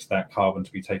expect that carbon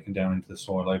to be taken down into the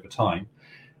soil over time.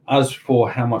 As for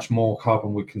how much more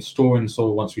carbon we can store in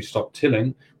soil once we stop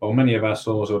tilling, well, many of our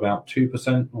soils are about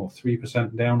 2% or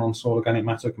 3% down on soil organic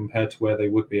matter compared to where they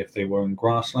would be if they were in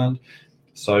grassland.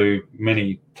 So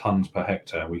many tons per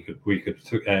hectare we could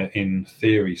in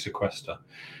theory sequester.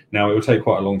 Now it would take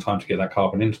quite a long time to get that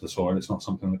carbon into the soil. It's not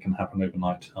something that can happen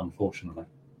overnight, unfortunately.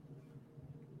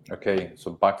 Okay,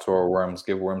 so back to our worms.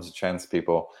 Give worms a chance,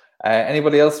 people.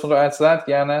 Anybody else want to add to that?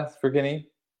 Jana, Virginie?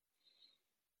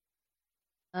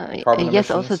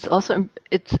 Yes, it's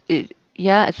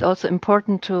also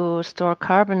important to store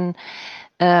carbon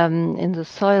in the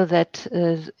soil, that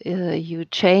you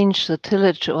change the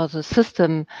tillage or the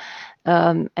system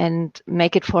and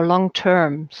make it for long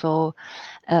term. So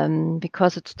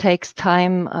because it takes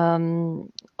time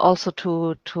also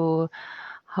to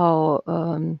how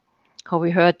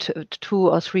we heard 2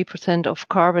 or 3% of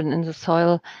carbon in the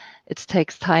soil. It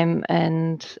takes time,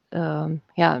 and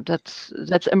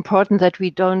that's important that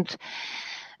we don't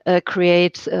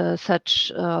create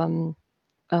such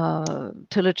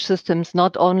tillage systems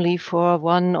not only for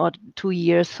 1 or 2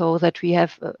 years, so that we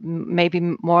have maybe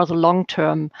more the long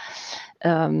term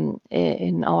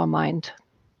in our mind.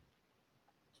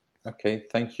 Okay,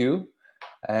 thank you.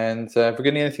 And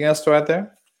Virginie, anything else to add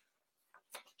there?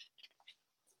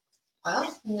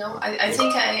 Well, no, I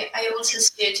think I also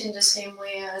see it in the same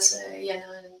way as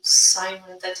Jana and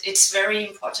Simon, that it's very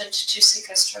important to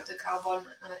sequester the carbon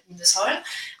in the soil.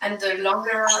 And the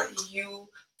longer you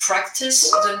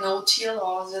practice the no-till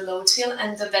or the low-till,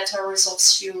 and the better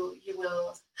results you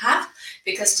will have,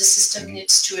 because the system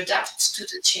needs to adapt to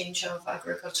the change of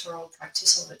agricultural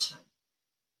practice over time.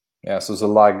 Yeah, so there's a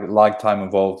lag time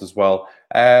involved as well.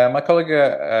 My colleague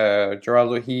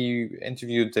Geraldo, he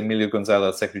interviewed Emilio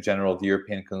Gonzalez, Secretary General of the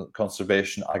European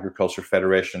Conservation Agriculture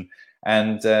Federation,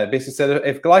 and basically said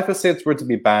if glyphosates were to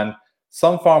be banned,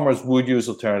 some farmers would use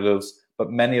alternatives,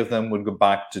 but many of them would go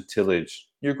back to tillage.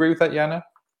 You agree with that, Jana?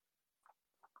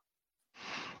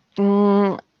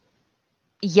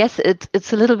 Yes,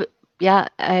 it's a little bit. Yeah,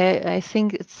 I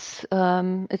think it's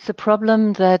a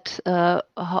problem that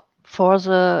for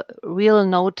the real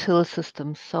no-till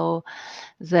system, so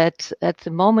that at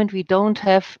the moment we don't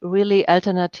have really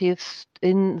alternatives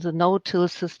in the no-till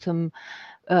system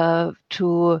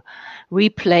to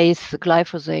replace the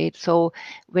glyphosate. So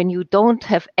when you don't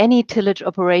have any tillage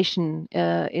operation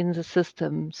in the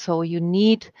system, so you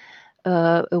need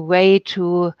a way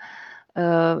to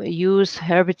use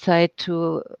herbicide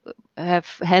to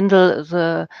handle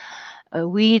the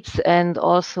weeds and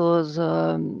also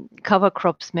the cover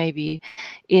crops maybe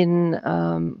in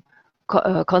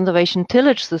conservation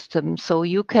tillage system. So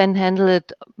you can handle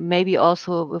it maybe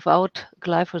also without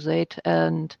glyphosate,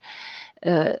 and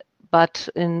but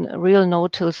in real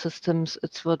no-till systems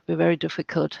it would be very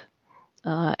difficult.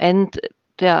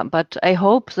 But I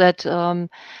hope that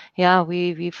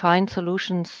we find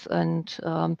solutions,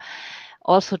 and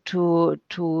also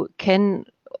to can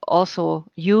also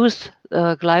use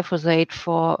glyphosate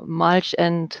for mulch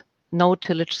and no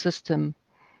tillage system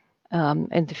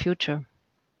in the future.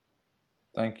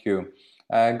 Thank you.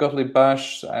 Gottlieb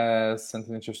Basch sent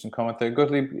an interesting comment there.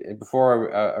 Gottlieb,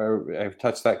 before I've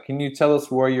touched that, can you tell us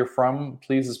where you're from,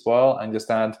 please, as well, and just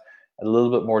add a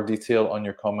little bit more detail on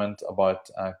your comment about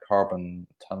carbon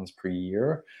tons per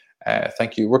year?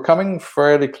 Thank you. We're coming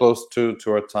fairly close to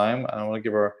our time, and I want to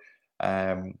give our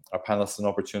panelists an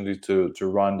opportunity to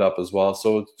round up as well.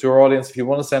 So to our audience, if you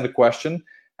want to send a question,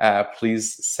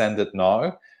 please send it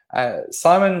now.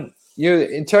 Simon,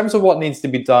 in terms of what needs to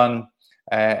be done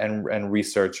and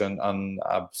research on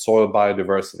soil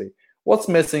biodiversity, what's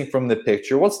missing from the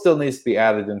picture? What still needs to be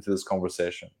added into this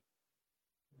conversation?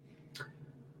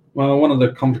 Well, one of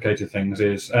the complicated things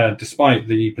is, despite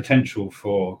the potential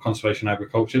for conservation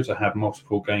agriculture to have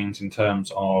multiple gains in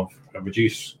terms of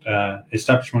reduced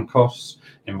establishment costs,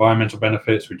 environmental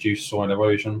benefits, reduced soil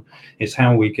erosion, it's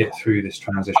how we get through this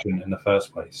transition in the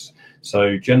first place.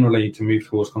 So generally, to move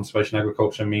towards conservation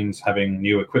agriculture means having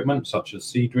new equipment, such as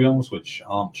seed drills, which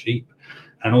aren't cheap.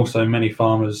 And also many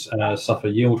farmers suffer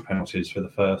yield penalties for the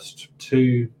first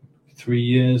 2-3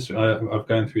 years of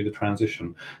going through the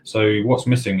transition. So what's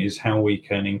missing is how we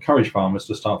can encourage farmers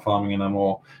to start farming in a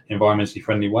more environmentally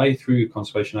friendly way through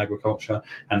conservation agriculture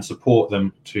and support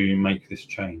them to make this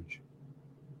change.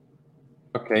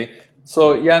 Okay,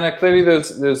 so Jana, clearly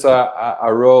there's a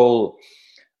role,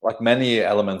 like many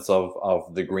elements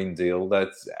of the Green Deal, that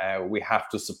we have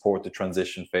to support the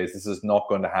transition phase. This is not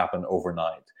going to happen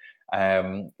overnight.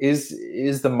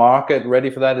 Is the market ready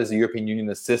for that? Is the European Union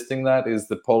assisting that? Is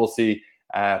the policy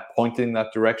pointing in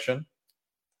that direction?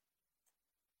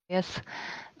 Yes.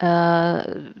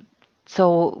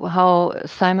 So how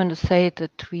Simon said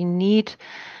that we need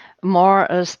more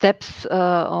steps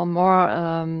or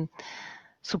more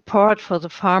support for the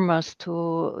farmers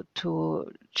to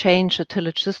change the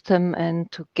tillage system and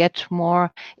to get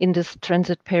more in this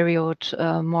transit period,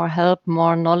 more help,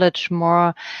 more knowledge,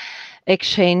 more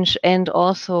exchange, and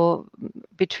also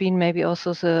between maybe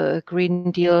also the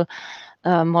Green Deal,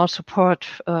 more support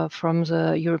from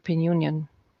the European Union.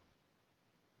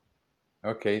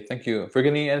 Okay, thank you.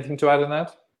 Virginie, anything to add on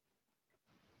that?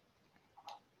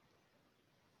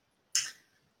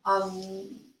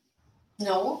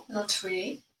 No, not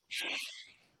really.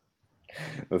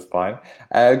 That's fine.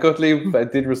 Gottlieb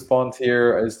did respond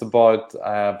here as about,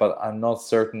 but I'm not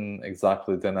certain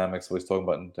exactly the dynamics I was talking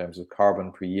about in terms of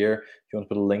carbon per year. If you want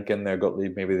to put a link in there,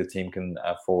 Gottlieb, maybe the team can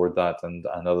forward that and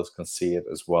others can see it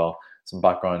as well. Some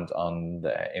background on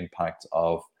the impact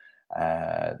of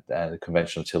the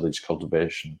conventional tillage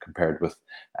cultivation compared with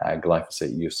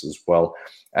glyphosate use as well.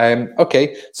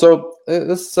 Okay, so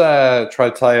let's try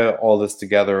to tie all this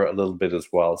together a little bit as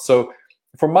well. So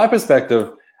from my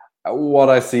perspective, what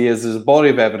I see is there's a body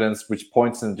of evidence which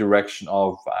points in the direction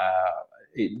of,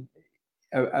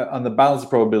 on the balance of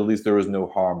probabilities, there is no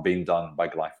harm being done by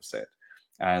glyphosate.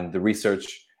 And the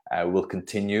research will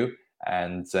continue,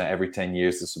 and every 10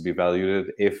 years this will be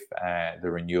evaluated if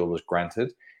the renewal is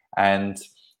granted. And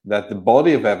that the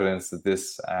body of evidence that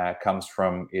this comes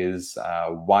from is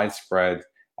widespread.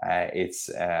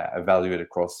 It's evaluated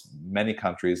across many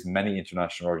countries, many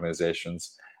international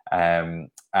organizations, and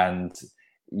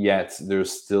yet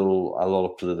there's still a lot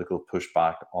of political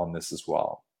pushback on this as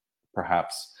well.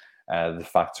 Perhaps the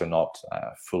facts are not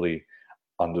fully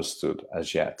understood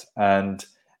as yet. And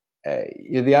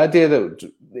the idea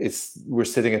that we're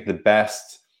sitting at the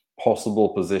best possible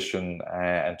position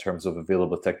in terms of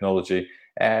available technology.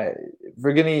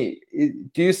 Virginie,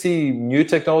 do you see new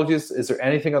technologies? Is there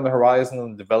anything on the horizon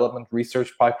in the development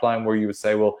research pipeline where you would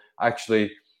say, well,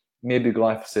 actually, maybe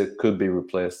glyphosate could be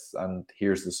replaced and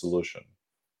here's the solution?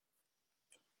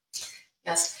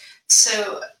 Yes.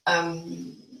 So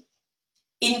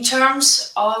in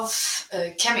terms of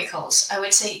chemicals, I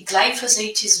would say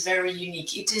glyphosate is very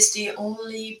unique. It is the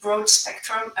only broad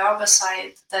spectrum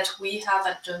herbicide that we have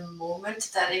at the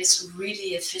moment that is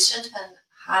really efficient and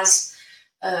has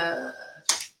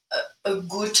a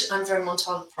good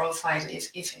environmental profile,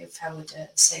 if I would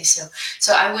say so.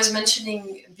 So I was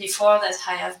mentioning before that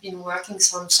I have been working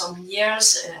some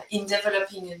years in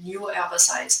developing a new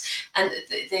herbicides, and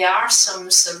there are some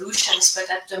solutions, but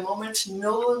at the moment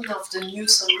none of the new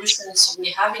solutions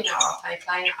we have in our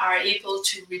pipeline are able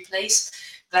to replace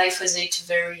glyphosate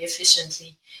very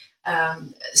efficiently.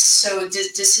 So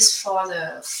this is for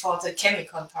the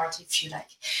chemical part, if you like.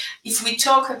 If we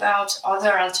talk about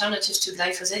other alternatives to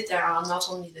glyphosate, there are not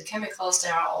only the chemicals,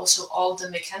 there are also all the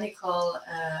mechanical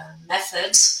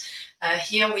methods.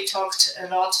 Here we talked a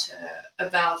lot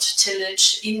about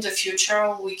tillage. In the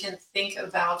future, we can think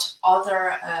about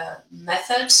other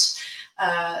methods,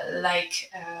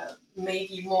 like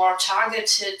maybe more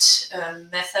targeted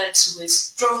methods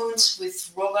with drones,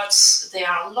 with robots. There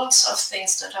are lots of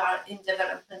things that are in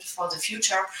development for the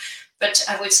future, but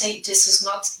I would say this is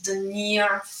not the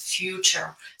near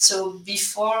future. So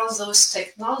before those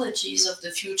technologies of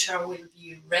the future will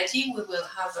be ready, we will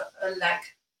have a lag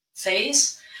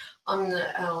phase on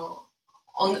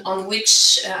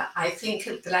which I think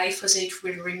glyphosate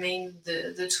will remain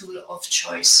the tool of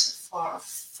choice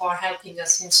for helping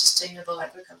us in sustainable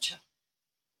agriculture.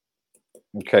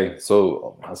 Okay,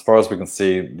 so as far as we can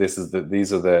see, these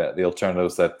are the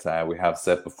alternatives that we have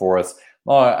set before us.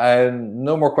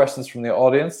 No more questions from the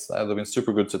audience. They've been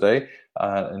super good today,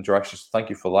 interactions. Thank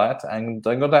you for that. And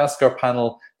I'm going to ask our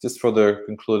panel just for their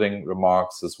concluding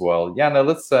remarks as well. Jana,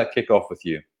 let's kick off with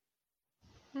you.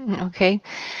 Okay.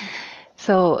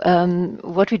 So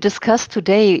what we discussed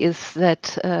today is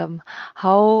that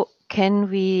how can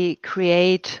we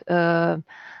create a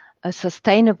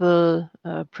sustainable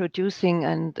producing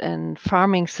and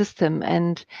farming system,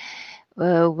 and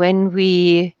when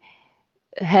we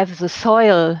have the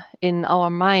soil in our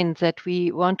mind that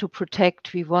we want to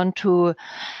protect, we want to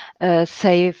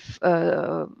save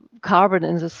carbon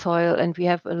in the soil, and we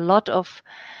have a lot of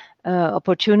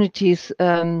opportunities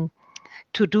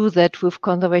to do that with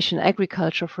conservation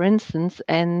agriculture, for instance.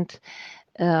 And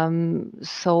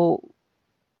so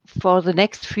for the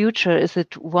next future, is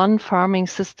it one farming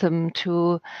system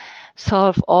to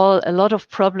solve a lot of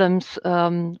problems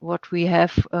what we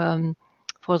have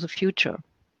for the future?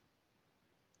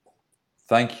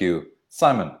 Thank you.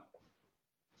 Simon.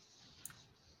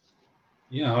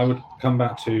 Yeah, I would come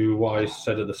back to what I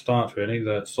said at the start, really,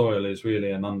 that soil is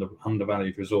really an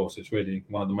undervalued resource. It's really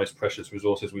one of the most precious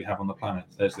resources we have on the planet.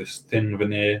 There's this thin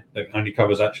veneer that only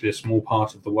covers actually a small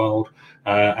part of the world,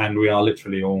 and we are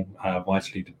literally all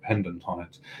vitally dependent on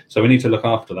it. So we need to look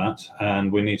after that, and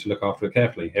we need to look after it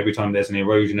carefully. Every time there's an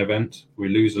erosion event, we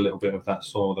lose a little bit of that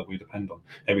soil that we depend on.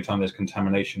 Every time there's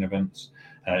contamination events,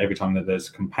 every time that there's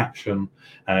compaction,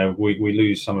 we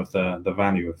lose some of the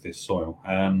value of this soil.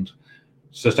 And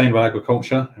sustainable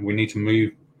agriculture, and we need to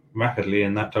move rapidly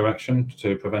in that direction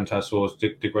to prevent our soils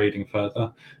degrading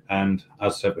further. And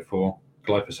as said before,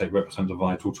 glyphosate represents a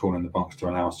vital tool in the box to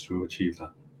allow us to achieve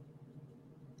that.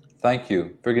 Thank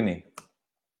you. Virginie.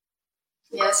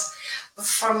 Yes,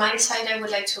 from my side, I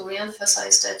would like to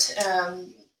re-emphasize that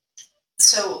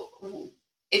so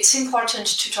it's important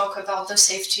to talk about the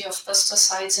safety of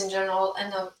pesticides in general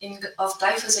and of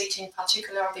glyphosate in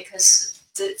particular, because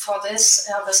for this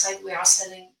herbicide we are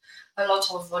selling a lot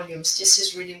of volumes. This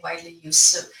is really widely used,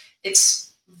 so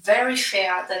it's very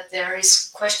fair that there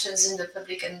is questions in the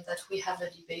public and that we have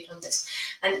a debate on this.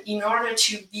 And in order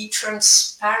to be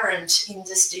transparent in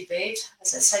this debate,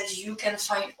 as I said, you can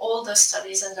find all the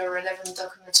studies and the relevant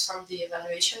documents from the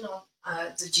evaluation on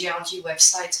the GRG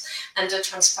website and the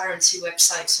transparency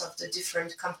websites of the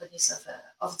different companies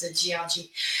of the GRG.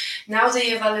 Now the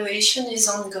evaluation is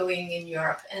ongoing in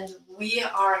Europe, and we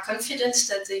are confident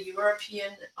that the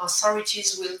European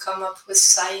authorities will come up with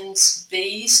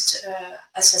science-based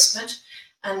assessment,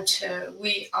 and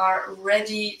we are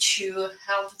ready to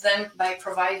help them by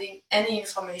providing any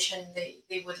information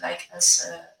they would like us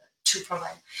to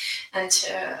provide. And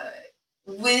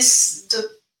with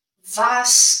the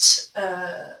vast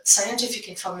scientific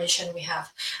information we have,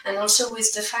 and also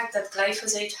with the fact that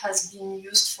glyphosate has been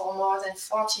used for more than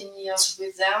 14 years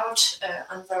without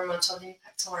environmental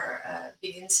impact or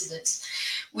big incidents,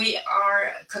 we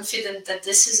are confident that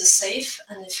this is a safe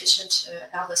and efficient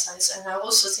herbicide. And I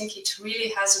also think it really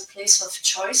has a place of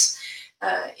choice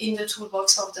in the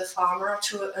toolbox of the farmer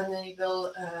to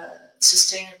enable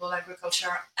sustainable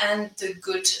agriculture and the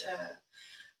good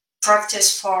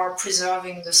practice for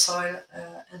preserving the soil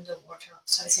and the water.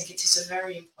 So I think it is a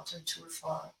very important tool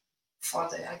for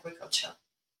the agriculture.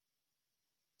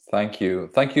 Thank you.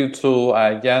 Thank you to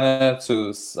Jana,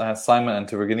 to Simon, and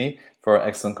to Virginie for an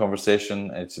excellent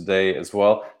conversation today as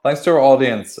well. Thanks to our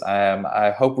audience.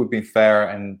 I hope we've been fair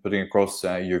in putting across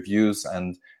your views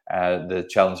and the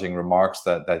challenging remarks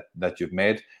that you've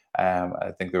made.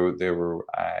 I think they were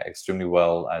extremely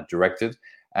well directed.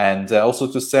 And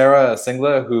also to Sarah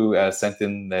Singla, who sent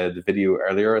in the video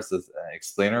earlier as an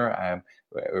explainer.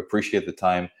 We appreciate the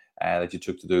time that you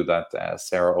took to do that.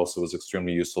 Sarah also was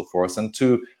extremely useful for us. And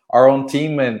to our own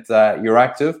team at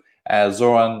Euractiv,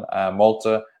 Zoran,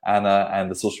 Malta, Anna, and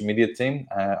the social media team.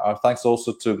 Our thanks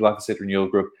also to Glyphosate Renewal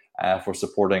Group for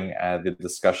supporting the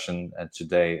discussion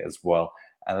today as well.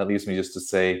 And that leaves me just to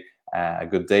say a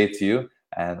good day to you.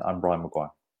 And I'm Brian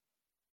Maguire.